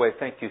 9. By the way,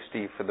 thank you,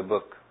 Steve, for the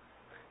book.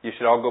 You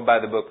should all go buy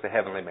the book, The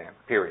Heavenly Man,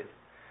 period.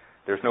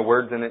 There's no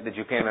words in it that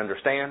you can't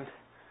understand.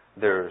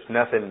 There's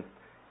nothing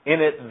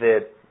in it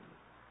that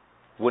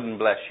wouldn't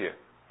bless you.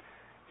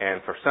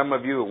 And for some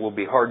of you, it will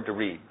be hard to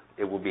read.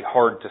 It will be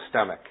hard to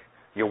stomach.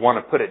 You'll want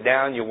to put it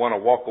down. You'll want to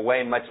walk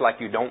away, much like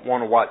you don't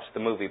want to watch the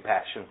movie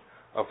Passion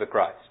of the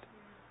Christ.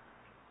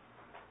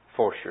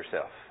 Force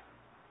yourself.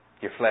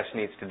 Your flesh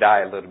needs to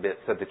die a little bit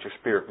so that your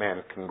spirit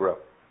man can grow.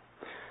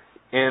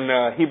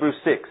 In Hebrews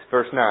 6,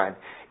 verse 9.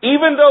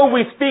 Even though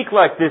we speak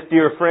like this,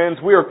 dear friends,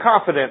 we are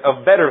confident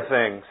of better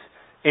things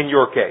in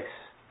your case.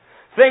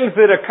 Things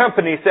that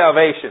accompany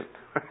salvation.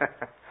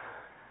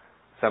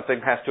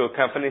 Something has to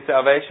accompany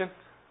salvation.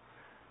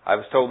 I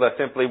was told I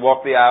simply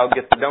walk the aisle,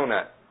 get the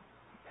donut.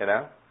 You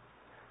know?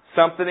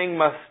 Something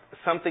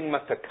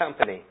must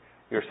accompany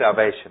your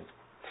salvation.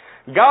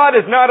 God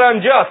is not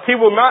unjust. He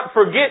will not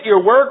forget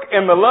your work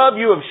and the love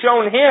you have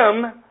shown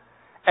Him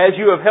as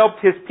you have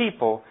helped His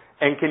people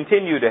and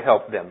continue to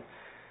help them.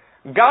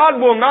 God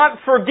will not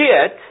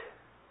forget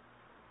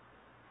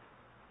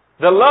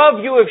the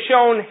love you have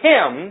shown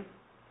Him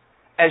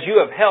as you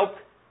have helped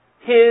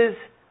His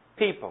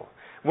people.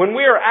 When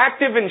we are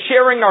active in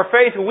sharing our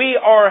faith, we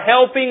are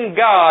helping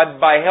God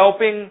by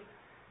helping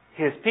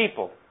His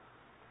people.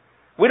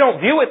 We don't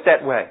view it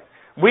that way.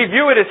 We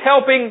view it as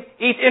helping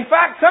each. In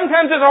fact,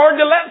 sometimes it's hard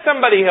to let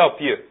somebody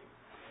help you.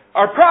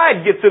 Our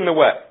pride gets in the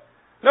way.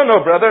 No,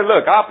 brother,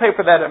 look, I'll pay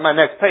for that at my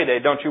next payday.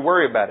 Don't you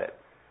worry about it.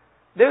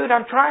 Dude,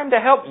 I'm trying to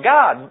help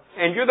God,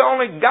 and you're the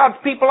only God's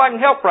people I can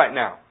help right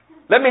now.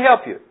 Let me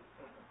help you.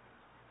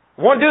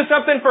 Want to do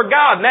something for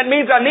God, and that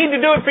means I need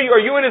to do it for you. Are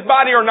you in His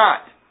body or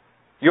not?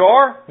 You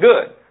are?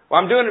 Good.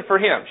 Well, I'm doing it for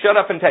Him. Shut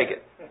up and take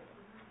it.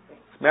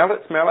 Smell it?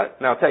 Smell it?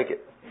 Now take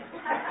it.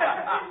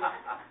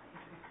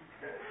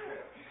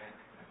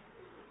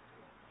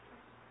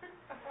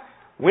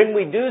 When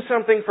we do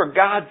something for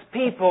God's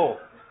people,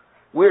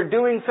 we're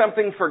doing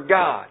something for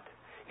God.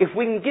 If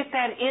we can get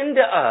that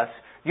into us,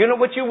 you know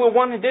what you will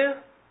want to do?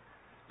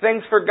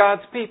 Things for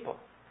God's people.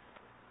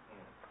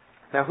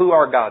 Now, who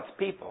are God's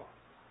people?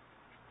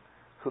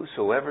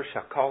 Whosoever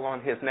shall call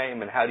on His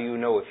name. And how do you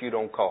know if you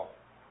don't call?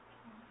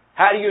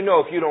 How do you know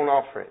if you don't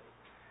offer it?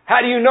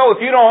 How do you know if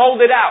you don't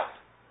hold it out?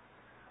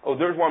 Oh,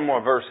 there's one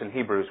more verse in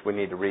Hebrews we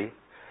need to read.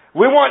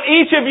 We want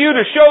each of you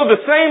to show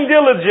the same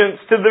diligence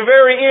to the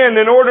very end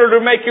in order to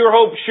make your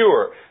hope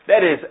sure.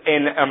 That is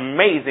an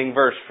amazing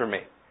verse for me.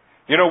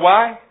 You know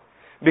why?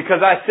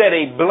 Because I set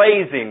a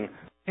blazing,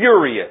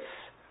 furious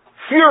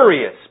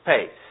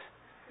pace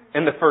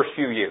in the first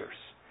few years.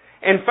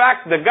 In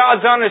fact, the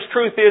God's honest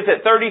truth is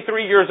at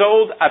 33 years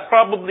old, I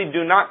probably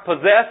do not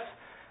possess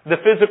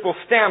the physical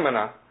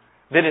stamina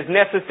that is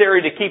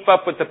necessary to keep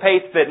up with the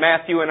pace that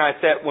Matthew and I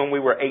set when we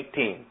were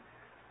 18.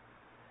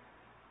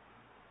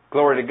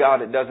 Glory to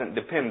God, it doesn't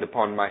depend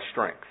upon my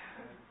strength.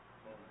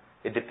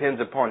 It depends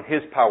upon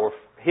His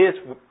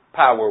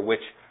power which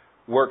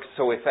works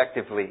so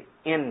effectively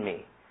in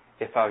me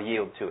if I'll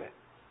yield to it.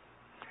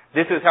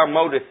 This is how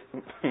Moses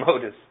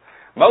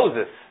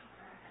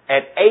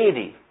at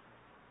 80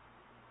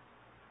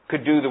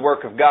 could do the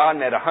work of God,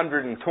 and at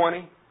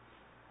 120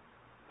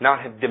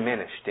 not have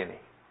diminished any.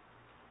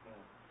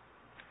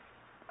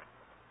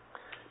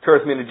 Turn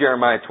with me to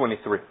Jeremiah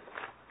 23.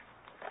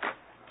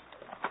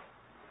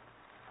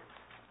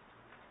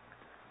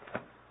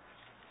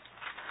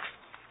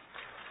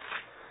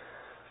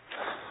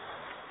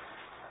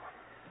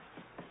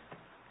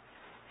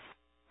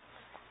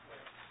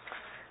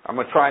 I'm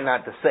going to try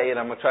not to say it.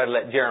 I'm going to try to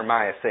let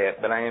Jeremiah say it,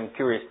 but I am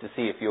curious to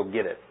see if you'll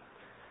get it.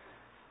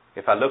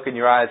 If I look in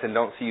your eyes and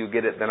don't see you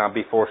get it, then I'll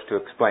be forced to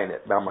explain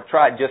it. But I'm going to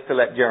try just to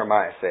let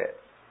Jeremiah say it.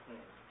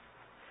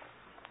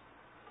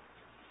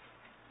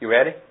 You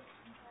ready?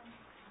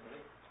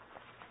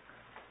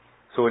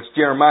 So it's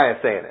Jeremiah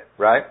saying it,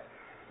 right?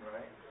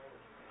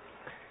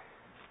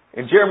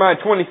 In Jeremiah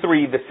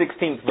 23, the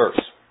 16th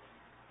verse.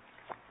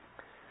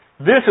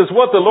 This is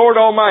what the Lord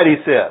Almighty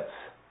says.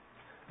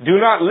 Do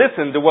not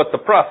listen to what the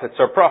prophets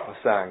are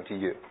prophesying to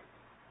you.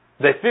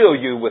 They fill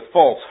you with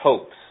false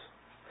hopes.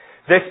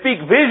 They speak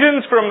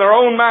visions from their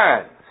own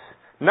minds,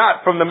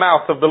 not from the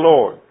mouth of the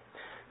Lord.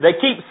 They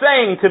keep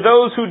saying to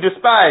those who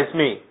despise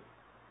me,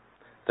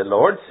 the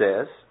Lord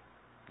says,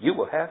 you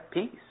will have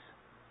peace.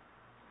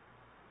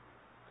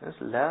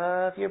 Just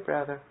love your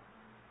brother.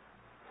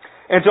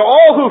 And to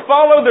all who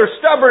follow their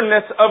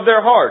stubbornness of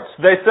their hearts,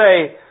 they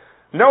say,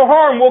 no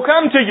harm will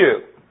come to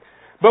you.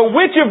 But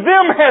which of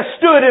them has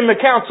stood in the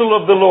counsel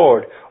of the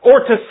Lord,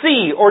 or to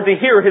see, or to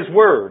hear His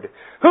word?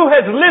 Who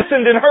has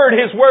listened and heard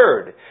His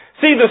word?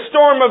 See, the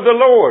storm of the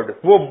Lord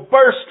will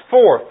burst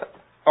forth,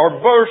 or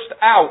burst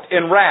out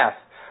in wrath,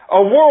 a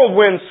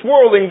whirlwind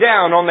swirling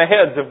down on the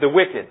heads of the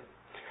wicked.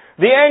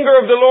 The anger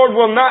of the Lord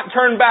will not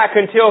turn back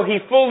until He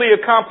fully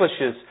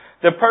accomplishes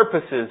the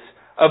purposes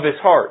of His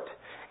heart.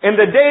 In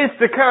the days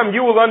to come,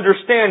 you will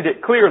understand it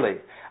clearly.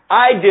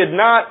 I did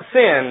not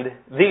send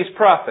these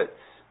prophets,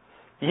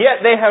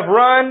 yet they have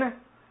run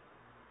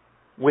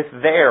with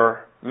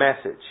their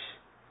message.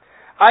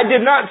 I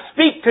did not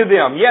speak to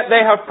them, yet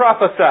they have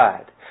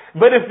prophesied.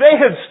 But if they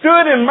had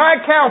stood in my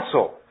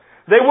counsel,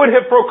 they would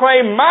have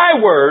proclaimed my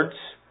words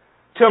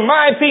to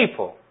my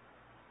people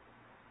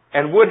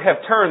and would have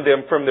turned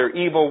them from their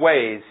evil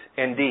ways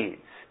and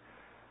deeds.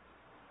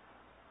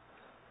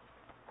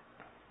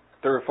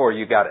 3 or 4,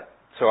 you got it.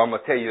 So I'm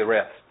going to tell you the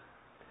rest.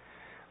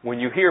 When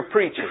you hear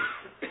preaching,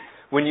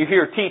 when you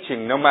hear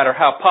teaching, no matter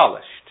how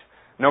polished,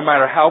 no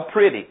matter how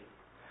pretty,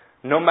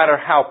 no matter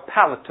how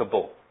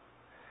palatable,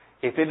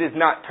 if it is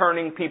not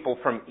turning people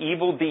from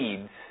evil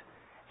deeds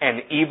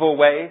and evil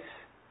ways,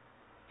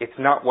 it's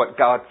not what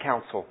God's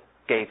counsel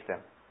gave them.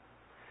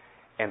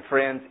 And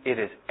friends, it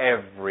is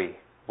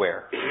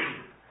everywhere.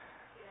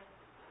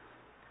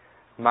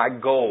 My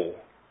goal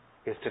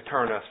is to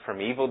turn us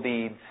from evil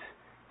deeds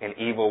and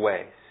evil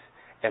ways.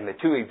 And the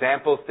 2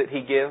 examples that He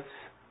gives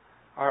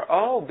are,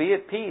 oh, be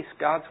at peace,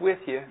 God's with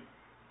you.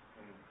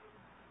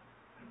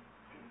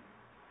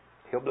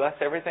 He'll bless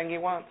everything He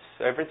wants,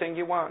 everything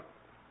you want.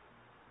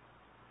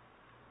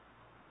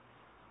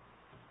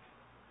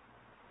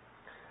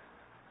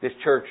 This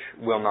church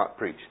will not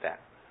preach that.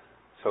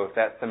 So if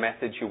that's the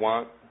message you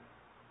want,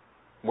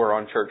 we're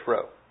on Church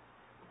Row.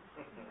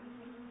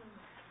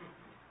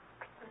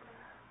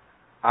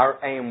 Our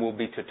aim will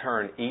be to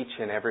turn each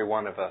and every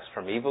one of us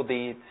from evil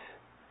deeds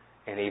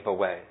and evil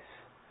ways.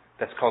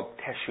 That's called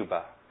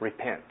teshuvah,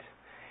 repent.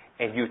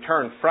 And you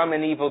turn from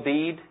an evil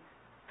deed.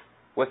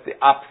 What's the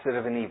opposite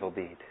of an evil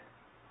deed?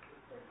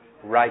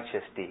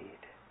 Righteous deed.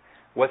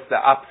 What's the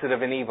opposite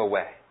of an evil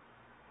way?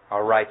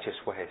 A righteous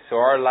way. So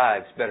our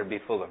lives better be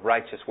full of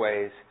righteous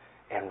ways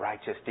and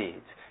righteous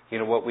deeds. You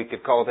know what we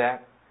could call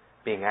that?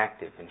 Being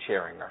active in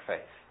sharing our faith.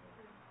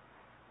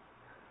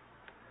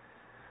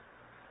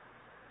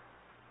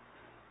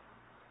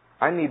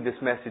 I need this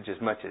message as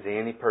much as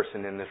any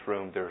person in this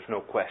room. There's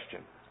no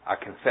question. I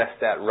confess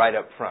that right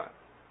up front.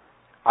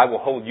 I will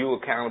hold you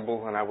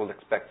accountable, and I will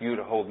expect you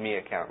to hold me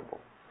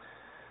accountable.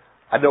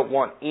 I don't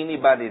want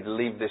anybody to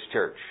leave this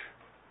church,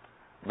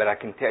 but I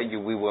can tell you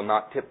we will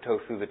not tiptoe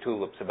through the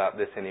tulips about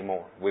this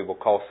anymore. We will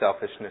call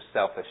selfishness,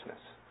 selfishness.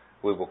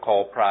 We will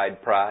call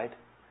pride, pride,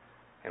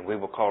 and we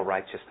will call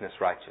righteousness,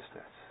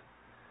 righteousness.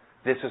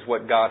 This is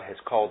what God has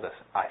called us.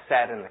 I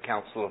sat in the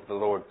counsel of the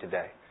Lord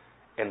today,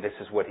 and this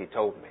is what He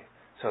told me.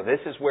 So this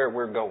is where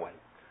we're going.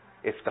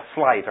 It's the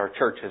flight our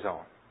church is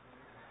on.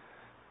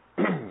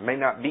 May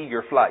not be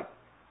your flight.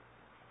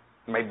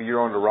 Maybe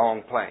you're on the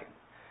wrong plane.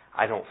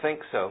 I don't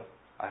think so.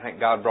 I think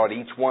God brought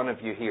each one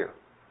of you here.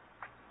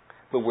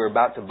 But we're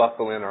about to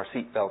buckle in our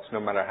seatbelts no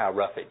matter how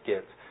rough it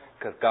gets,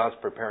 because God's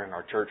preparing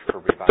our church for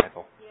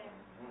revival.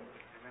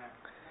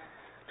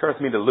 Turn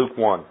with me to Luke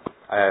 1.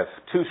 I have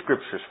 2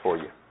 scriptures for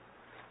you.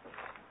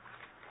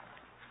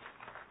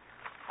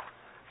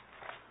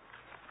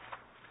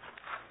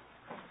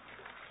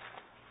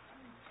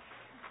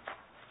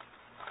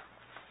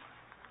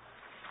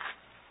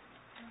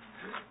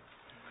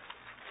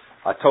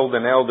 I told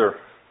an elder,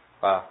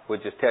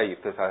 we'll just tell you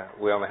because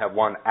we only have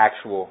one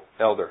actual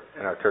elder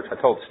in our church. I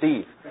told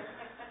Steve,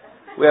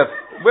 we have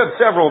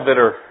several that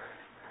are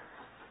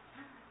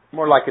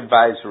more like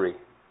advisory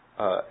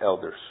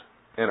elders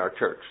in our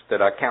church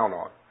that I count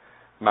on.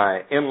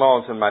 My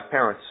in-laws and my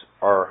parents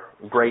are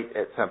great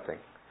at something.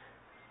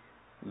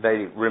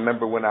 They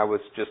remember when I was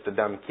just a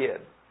dumb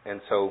kid, and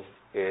so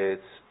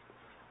it's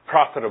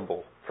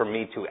profitable for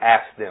me to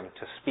ask them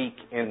to speak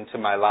into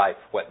my life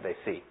what they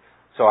see.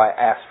 So I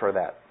ask for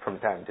that from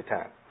time to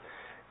time.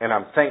 And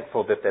I'm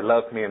thankful that they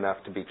love me enough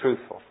to be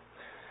truthful.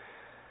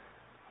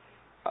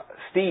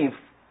 Steve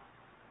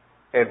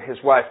and his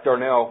wife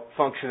Darnell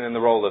function in the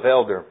role of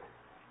elder.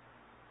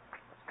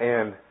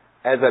 And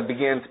as I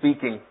began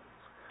speaking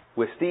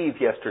with Steve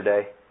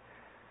yesterday,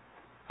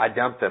 I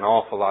dumped an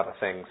awful lot of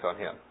things on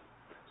him.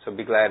 So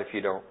be glad if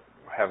you don't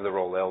have the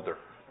role elder,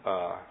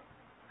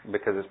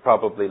 because it's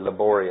probably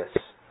laborious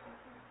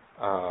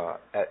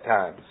at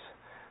times.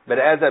 But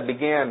as I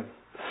began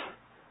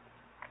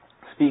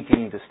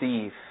speaking to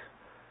Steve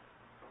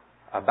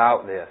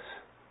about this,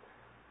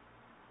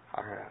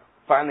 I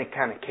finally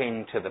kind of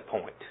came to the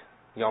point.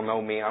 Y'all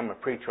know me, I'm a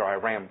preacher, I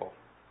ramble.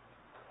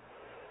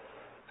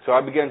 So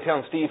I began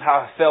telling Steve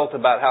how I felt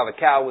about how the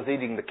cow was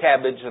eating the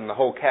cabbage and the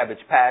whole cabbage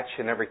patch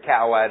and every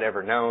cow I'd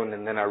ever known,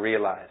 and then I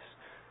realized,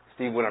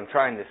 Steve, what I'm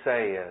trying to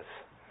say is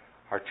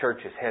Our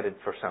church is headed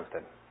for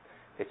something.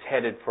 It's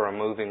headed for a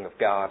moving of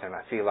God, and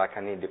I feel like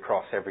I need to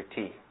cross every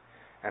T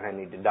and I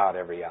need to dot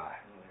every I.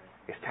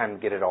 It's time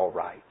to get it all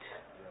right.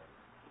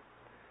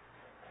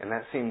 And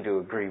that seemed to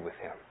agree with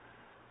him.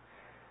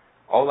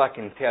 All I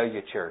can tell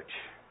you, church,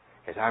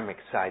 is I'm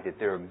excited.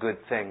 There are good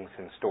things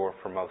in store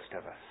for most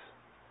of us.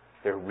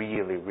 There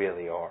really,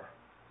 really are.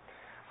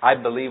 I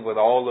believe with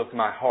all of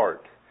my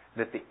heart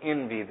that the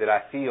envy that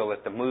I feel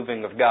at the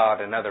moving of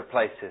God in other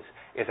places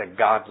is a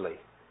godly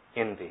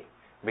envy,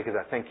 because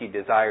I think He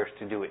desires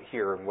to do it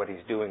here, and what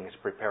He's doing is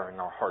preparing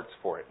our hearts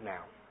for it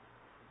now.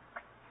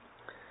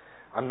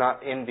 I'm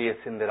not envious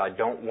in that I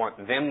don't want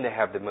them to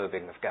have the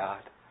moving of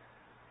God.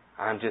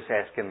 I'm just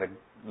asking the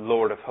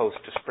Lord of hosts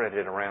to spread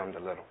it around a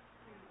little,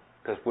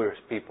 because we're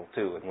His people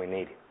too, and we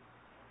need Him.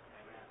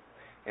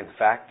 In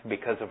fact,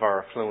 because of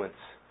our affluence,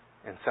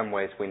 in some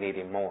ways we need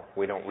Him more.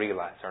 We don't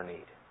realize our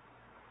need.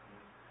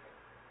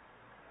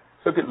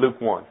 Look at Luke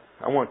 1.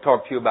 I want to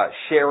talk to you about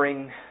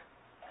sharing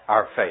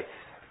our faith.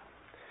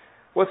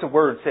 What's the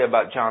Word say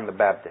about John the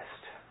Baptist?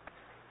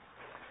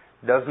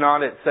 Does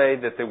not it say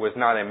that there was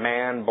not a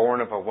man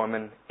born of a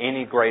woman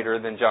any greater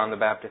than John the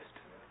Baptist?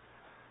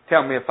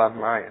 Tell me if I'm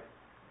lying.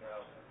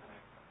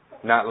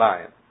 Not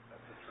lying.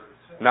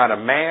 Not a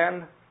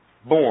man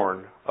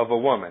born of a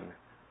woman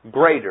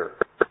greater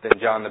than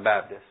John the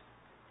Baptist.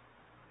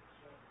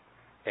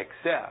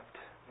 Except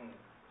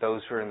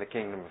those who are in the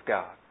kingdom of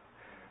God.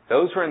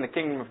 Those who are in the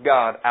kingdom of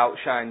God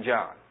outshine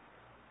John.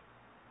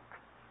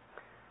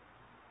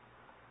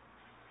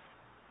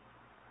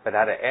 But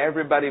out of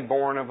everybody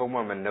born of a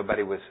woman,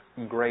 nobody was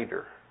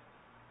greater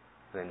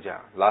than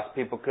John. Lots of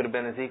people could have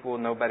been his equal,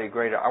 nobody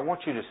greater. I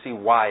want you to see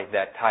why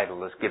that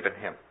title is given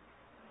him.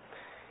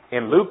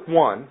 In Luke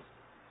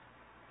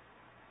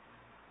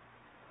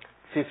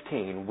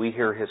 1:15, we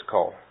hear his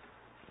call.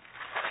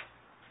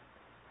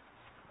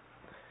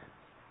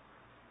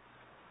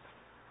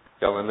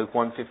 Y'all in Luke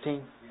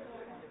 1:15?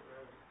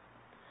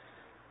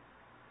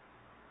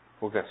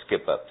 We're going to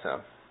skip up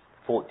some.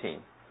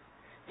 14.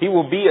 He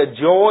will be a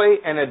joy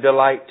and a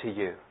delight to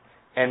you,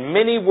 and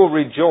many will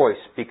rejoice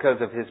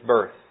because of his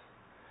birth.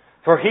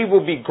 For he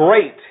will be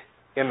great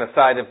in the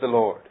sight of the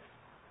Lord.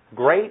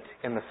 Great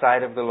in the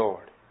sight of the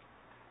Lord.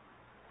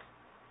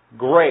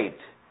 Great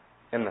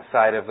in the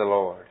sight of the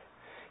Lord.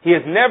 He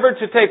is never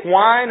to take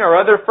wine or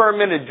other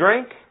fermented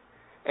drink,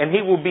 and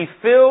he will be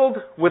filled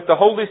with the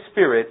Holy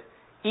Spirit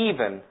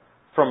even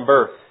from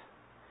birth.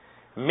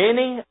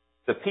 Many of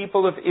the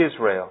people of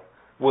Israel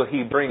will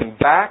he bring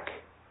back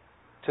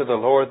to the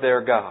Lord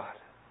their God.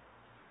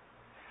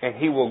 And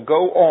he will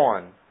go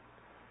on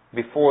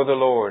before the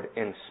Lord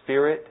in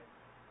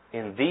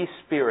the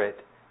spirit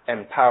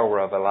and power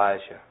of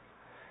Elijah,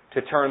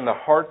 to turn the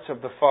hearts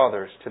of the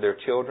fathers to their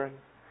children,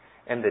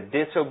 and the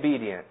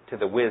disobedient to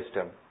the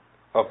wisdom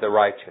of the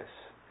righteous,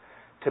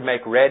 to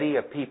make ready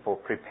a people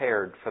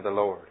prepared for the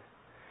Lord.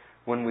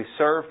 When we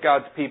serve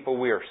God's people,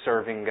 we are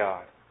serving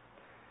God.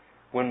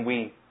 When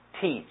we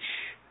teach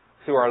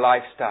through our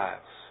lifestyles,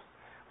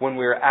 when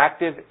we are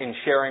active in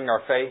sharing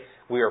our faith,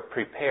 we are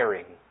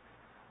preparing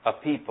a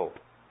people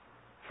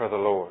for the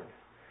Lord.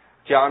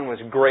 John was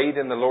great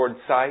in the Lord's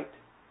sight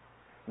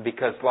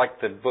because, like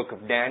the book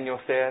of Daniel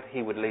said,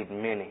 he would lead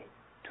many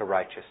to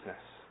righteousness.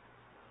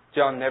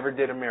 John never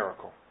did a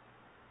miracle.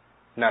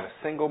 Not a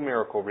single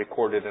miracle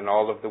recorded in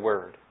all of the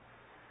Word.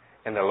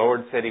 And the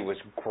Lord said he was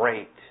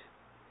great.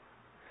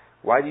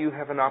 Why do you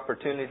have an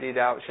opportunity to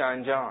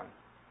outshine John?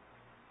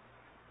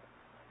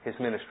 His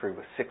ministry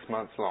was 6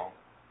 months long.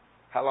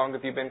 How long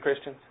have you been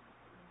Christians?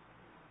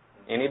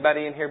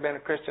 Anybody in here been a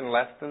Christian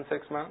less than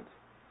 6 months?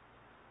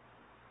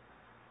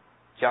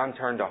 John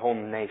turned a whole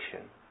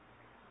nation.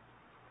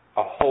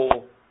 A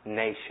whole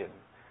nation.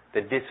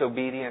 The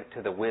disobedient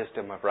to the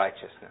wisdom of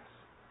righteousness.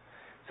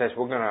 Says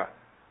we're going to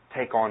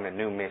take on a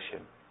new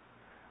mission.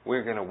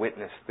 We're going to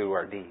witness through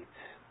our deeds.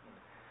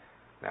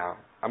 Now,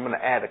 I'm going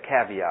to add a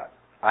caveat.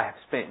 I have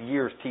spent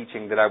years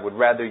teaching that I would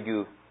rather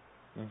you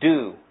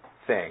do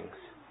things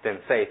than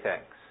say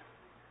things.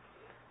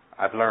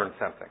 I've learned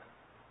something.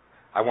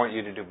 I want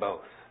you to do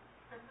both.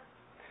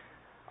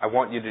 I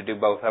want you to do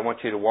both. I want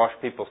you to wash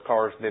people's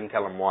cars, then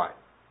tell them why.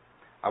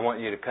 I want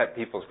you to cut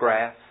people's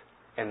grass,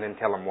 and then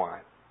tell them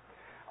why.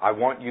 I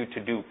want you to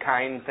do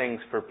kind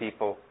things for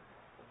people,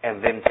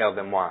 and then tell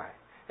them why.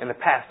 In the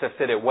past, I've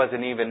said it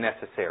wasn't even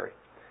necessary.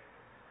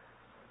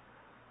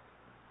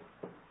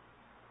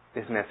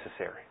 It's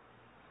necessary.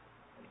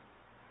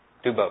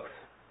 Do both.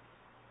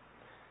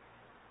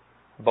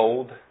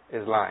 Bold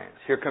as lions.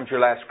 Here comes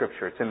your last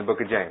scripture. It's in the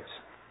book of James.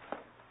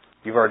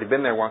 You've already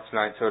been there once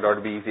tonight, so it ought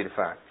to be easy to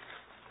find.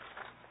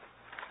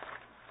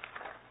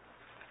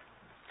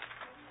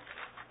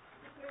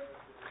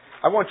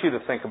 I want you to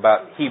think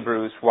about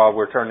Hebrews while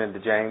we're turning to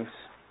James.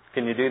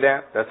 Can you do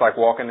that? That's like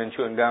walking and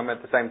chewing gum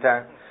at the same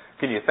time.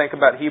 Can you think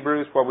about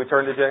Hebrews while we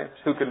turn to James?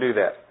 Who can do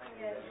that?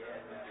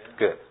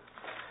 Good.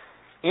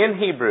 In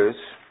Hebrews,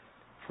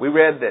 we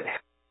read that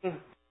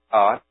helping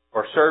God,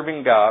 or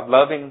serving God,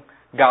 loving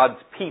God's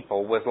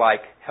people was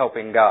like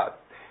helping God.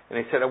 And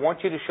he said, I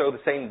want you to show the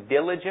same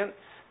diligence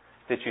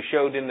that you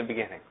showed in the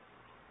beginning?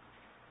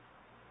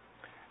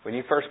 When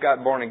you first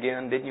got born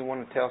again, didn't you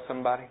want to tell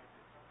somebody?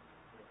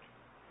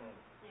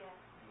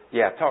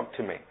 Yeah, talk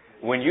to me.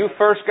 When you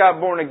first got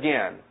born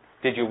again,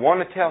 did you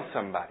want to tell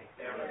somebody?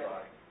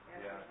 Everybody.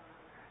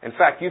 In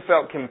fact, you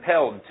felt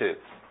compelled to,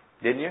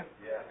 didn't you?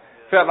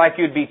 Felt like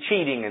you'd be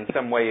cheating in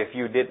some way if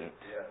you didn't.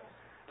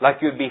 Like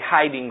you'd be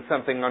hiding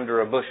something under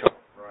a bushel.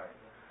 Right.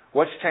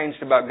 What's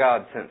changed about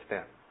God since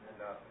then?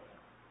 Nothing.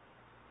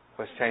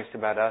 What's changed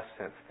about us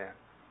since then?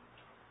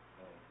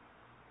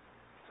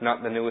 It's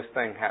not the newest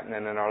thing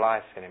happening in our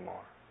life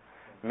anymore.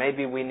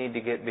 Maybe we need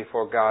to get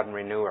before God and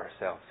renew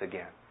ourselves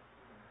again.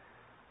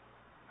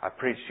 I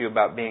preached to you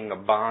about being a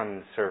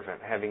bond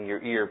servant, having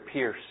your ear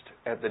pierced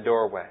at the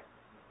doorway.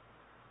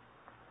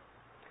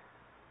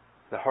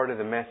 The heart of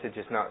the message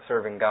is not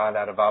serving God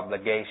out of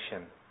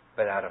obligation,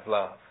 but out of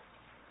love.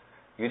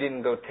 You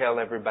didn't go tell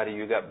everybody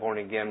you got born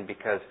again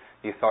because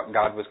you thought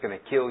God was going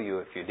to kill you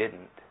if you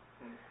didn't.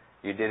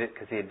 You did it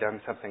because He had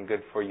done something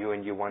good for you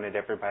and you wanted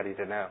everybody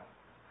to know.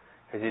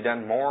 Has He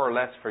done more or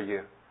less for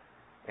you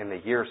in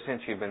the year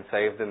since you've been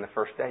saved than the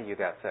first day you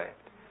got saved?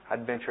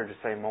 I'd venture to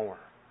say more.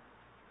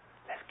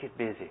 Let's get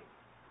busy.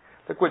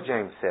 Look what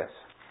James says.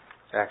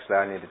 Actually,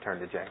 I need to turn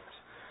to James.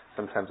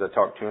 Sometimes I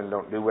talk to you and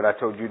don't do what I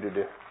told you to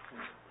do.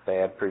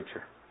 Bad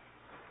preacher.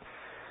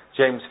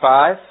 James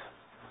 5.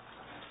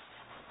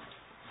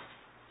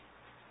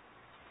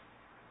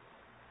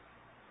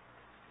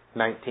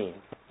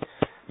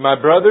 My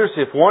brothers,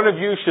 if one of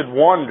you should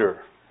wander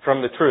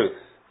from the truth,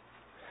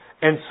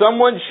 and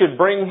someone should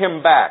bring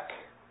him back,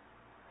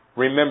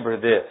 remember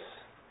this.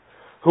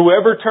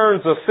 Whoever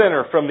turns a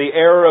sinner from the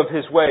error of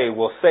his way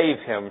will save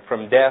him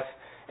from death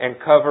and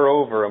cover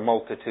over a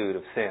multitude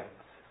of sins.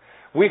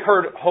 We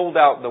hold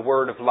out the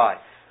word of life.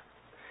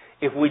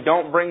 If we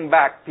don't bring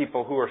back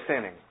people who are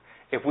sinning,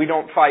 if we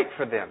don't fight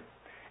for them,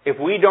 if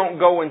we don't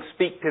go and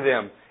speak to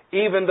them,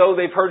 even though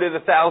they've heard it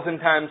 1,000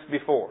 times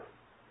before,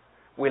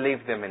 we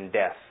leave them in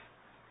death,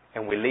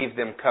 and we leave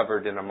them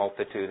covered in a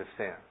multitude of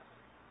sins.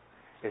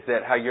 Is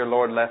that how your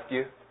Lord left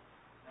you?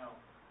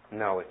 No.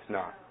 No, it's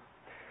not.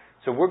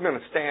 So we're going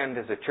to stand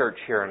as a church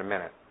here in a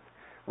minute.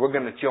 We're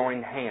going to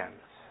join hands.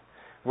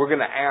 We're going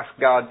to ask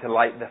God to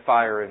light the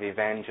fire of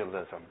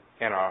evangelism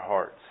in our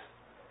hearts.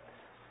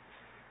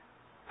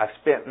 I've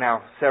spent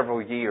now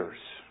several years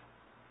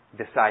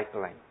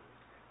discipling,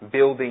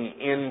 building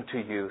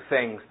into you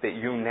things that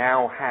you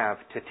now have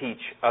to teach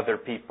other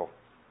people.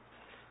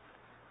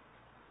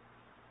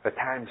 The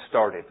time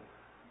started.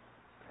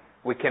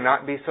 We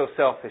cannot be so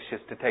selfish as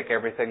to take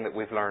everything that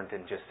we've learned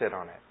and just sit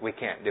on it. We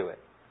can't do it.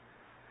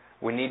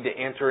 We need to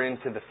enter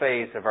into the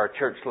phase of our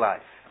church life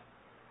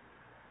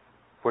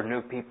where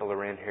new people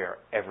are in here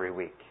every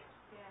week.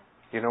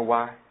 Yeah. You know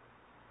why?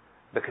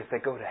 Because they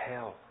go to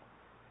hell.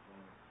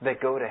 They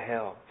go to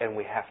hell and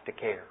we have to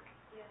care.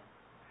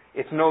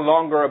 Yeah. It's no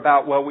longer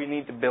about, well, we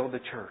need to build a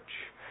church.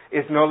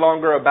 It's no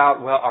longer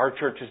about, well, our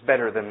church is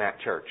better than that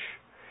church.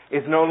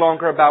 It's no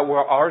longer about,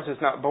 well, ours is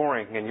not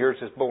boring and yours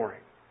is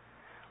boring.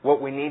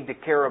 What we need to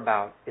care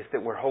about is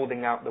that we're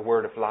holding out the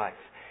word of life.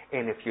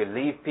 And if you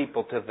leave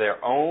people to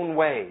their own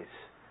ways,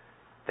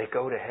 they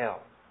go to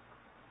hell.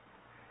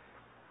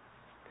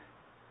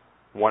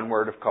 One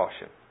word of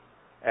caution.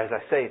 As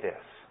I say this,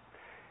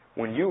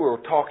 when you are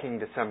talking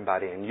to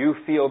somebody and you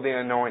feel the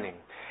anointing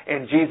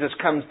and Jesus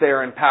comes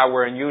there in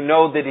power and you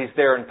know that He's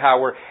there in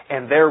power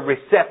and they're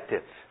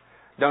receptive,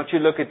 don't you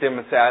look at them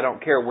and say, I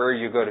don't care where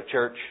you go to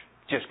church,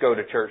 just go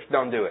to church.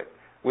 Don't do it.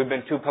 We've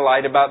been too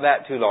polite about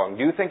that too long.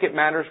 Do you think it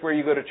matters where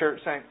you go to church,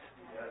 saints?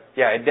 Yes.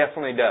 Yeah, it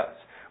definitely does.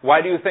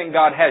 Why do you think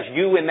God has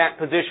you in that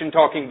position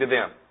talking to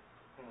them?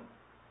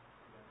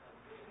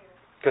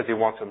 Because He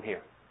wants them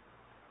here.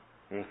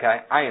 Okay?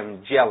 I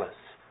am jealous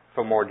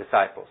for more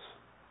disciples.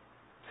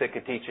 Sick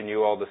of teaching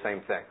you all the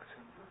same things.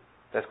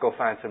 Let's go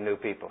find some new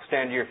people.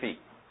 Stand to your feet.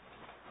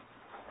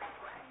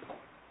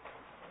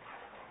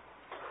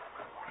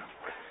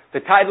 The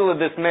title of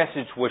this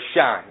message was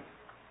Shine.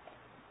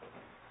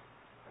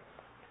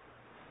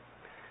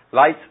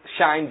 Lights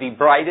shine the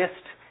brightest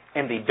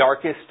and the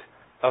darkest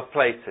of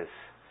places.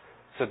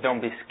 So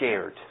don't be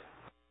scared.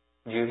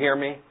 Do you hear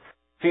me?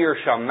 Fear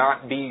shall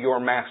not be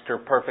your master.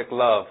 Perfect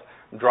love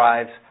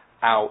drives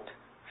out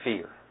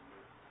fear.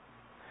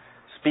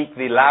 Speak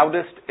the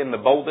loudest and the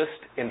boldest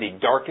in the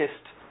darkest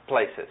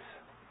places.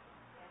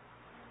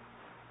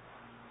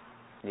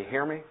 You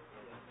hear me?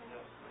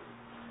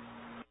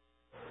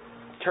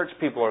 Church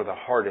people are the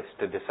hardest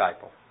to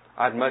disciple.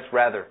 I'd much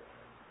rather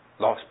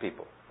lost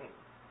people.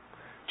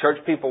 Church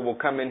people will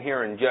come in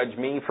here and judge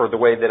me for the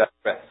way that I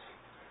dress.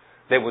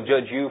 They will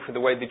judge you for the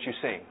way that you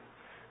sing,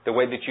 the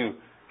way that you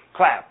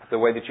clap, the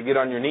way that you get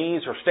on your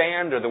knees or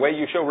stand, or the way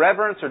you show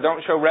reverence or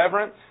don't show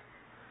reverence.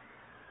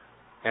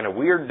 And a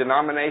weird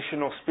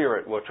denominational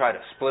spirit will try to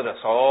split us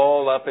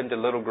all up into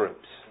little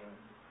groups.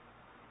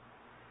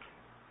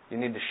 You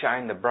need to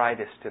shine the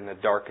brightest in the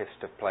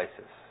darkest of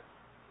places.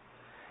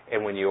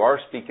 And when you are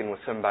speaking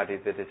with somebody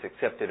that has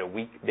accepted a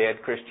weak,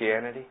 dead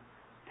Christianity,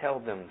 tell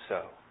them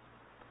so.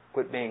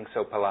 Quit being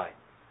so polite.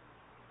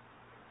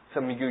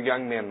 Some of you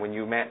young men, when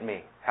you met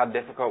me, how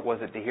difficult was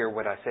it to hear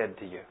what I said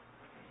to you?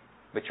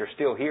 But you're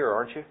still here,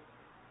 aren't you?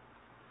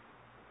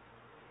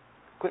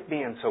 Quit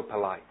being so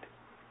polite.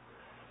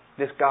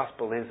 This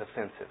gospel is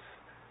offensive,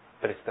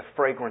 but it's the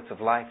fragrance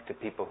of life to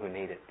people who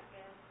need it.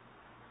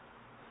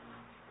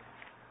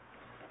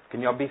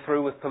 Can y'all be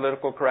through with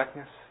political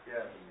correctness?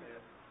 Yes.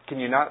 Can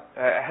you not?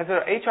 Has an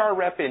HR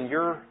rep in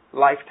your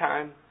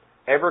lifetime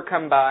ever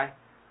come by,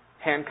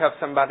 handcuffed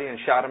somebody and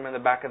shot him in the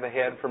back of the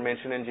head for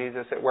mentioning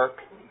Jesus at work?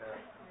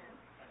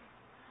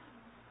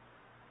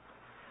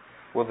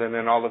 Well, then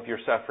in all of your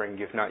suffering,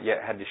 you've not yet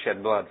had to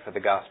shed blood for the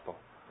gospel.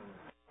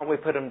 Why don't we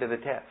put them to the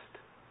test?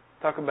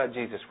 Talk about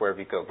Jesus wherever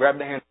you go. Grab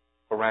the hand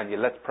around you.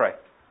 Let's pray.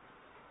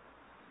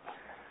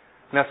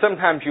 Now,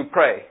 sometimes you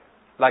pray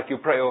like you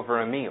pray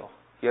over a meal.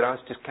 You know,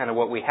 it's just kind of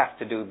what we have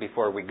to do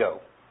before we go.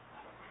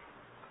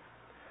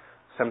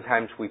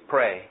 Sometimes we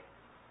pray,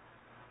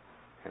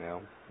 you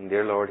know,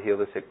 dear Lord, heal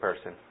the sick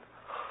person.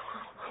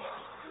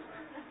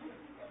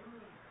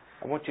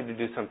 I want you to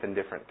do something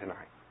different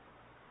tonight.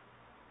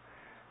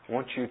 I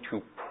want you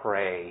to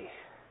pray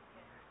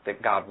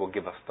that God will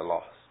give us the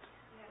lost.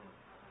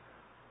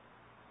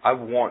 I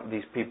want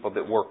these people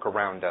that work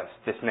around us,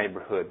 this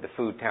neighborhood, the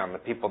food town, the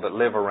people that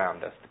live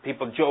around us, the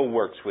people Joe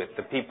works with,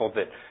 the people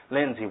that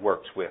Lindsay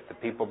works with, the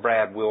people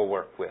Brad will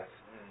work with.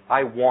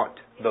 I want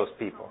those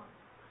people.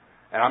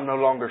 And I'm no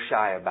longer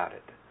shy about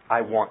it.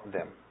 I want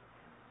them.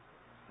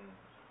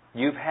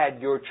 You've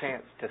had your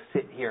chance to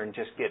sit here and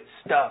just get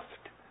stuffed.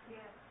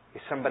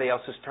 It's somebody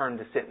else's turn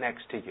to sit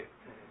next to you.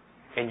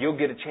 And you'll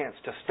get a chance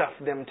to stuff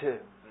them too.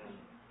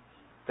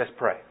 Let's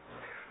pray.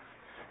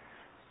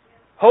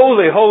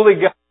 Holy, holy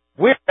God,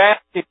 we're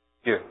asking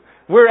you.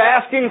 We're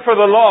asking for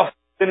the lost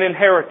an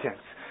inheritance.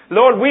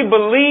 Lord, we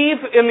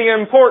believe in the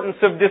importance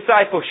of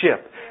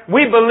discipleship.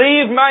 We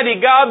believe,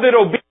 mighty God, that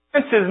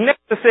obedience is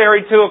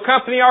necessary to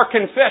accompany our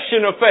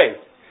confession of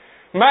faith.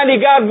 Mighty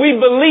God, we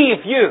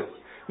believe you.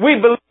 We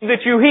believe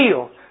that you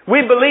heal.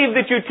 We believe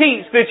that you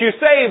teach, that you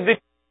save,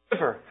 that you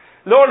deliver.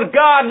 Lord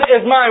God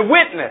is my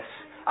witness.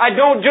 I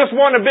don't just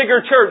want a bigger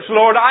church,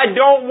 Lord. I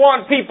don't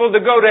want people to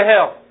go to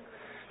hell.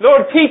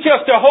 Lord, teach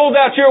us to hold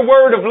out your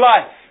word of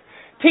life.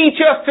 Teach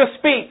us to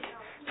speak.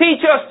 Teach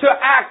us to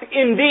act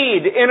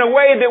indeed in a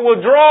way that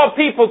will draw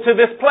people to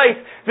this place,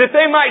 that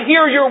they might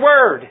hear your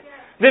word,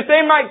 that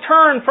they might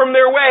turn from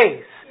their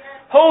ways.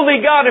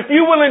 Holy God, if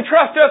you will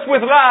entrust us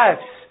with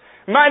lives,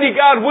 mighty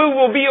God, we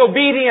will be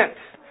obedient.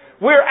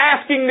 We're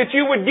asking that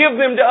you would give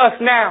them to us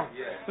now.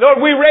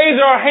 Lord, we raise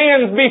our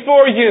hands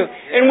before you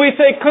and we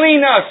say,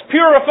 clean us,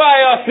 purify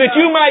us, that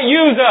you might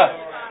use us.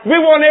 We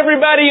want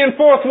everybody in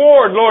Fourth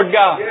Ward, Lord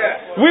God.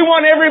 We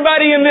want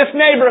everybody in this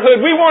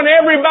neighborhood. We want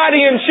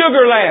everybody in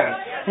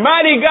Sugarland.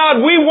 Mighty God,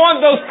 we want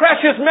those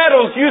precious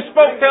metals you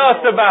spoke to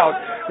us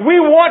about.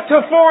 We want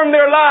to form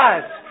their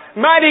lives.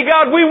 Mighty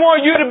God, we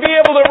want you to be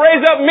able to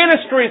raise up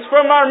ministries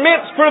from our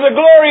midst for the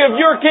glory of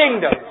your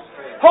kingdom.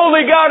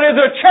 Holy God, as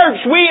a church,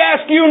 we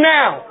ask you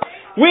now.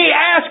 We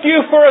ask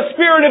you for a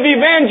spirit of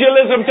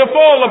evangelism to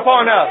fall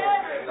upon us.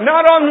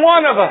 Not on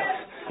one of us.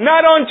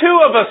 Not on two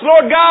of us.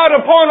 Lord God,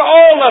 upon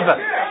all of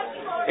us.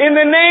 In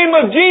the name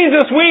of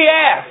Jesus, we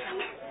ask.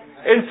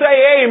 And say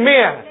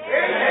amen.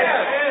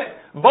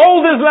 Amen.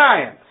 Bold as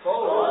lions.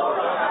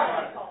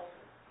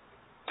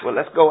 Well,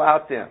 let's go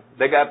out then.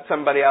 They got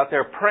somebody out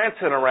there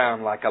prancing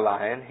around like a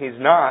lion. He's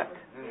not.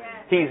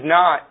 He's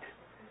not.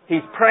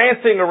 He's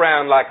prancing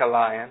around like a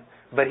lion.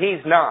 But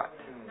he's not.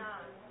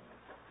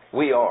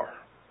 We are.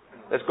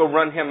 Let's go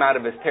run him out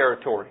of his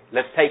territory.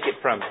 Let's take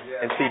it from him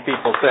and see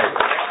people saved.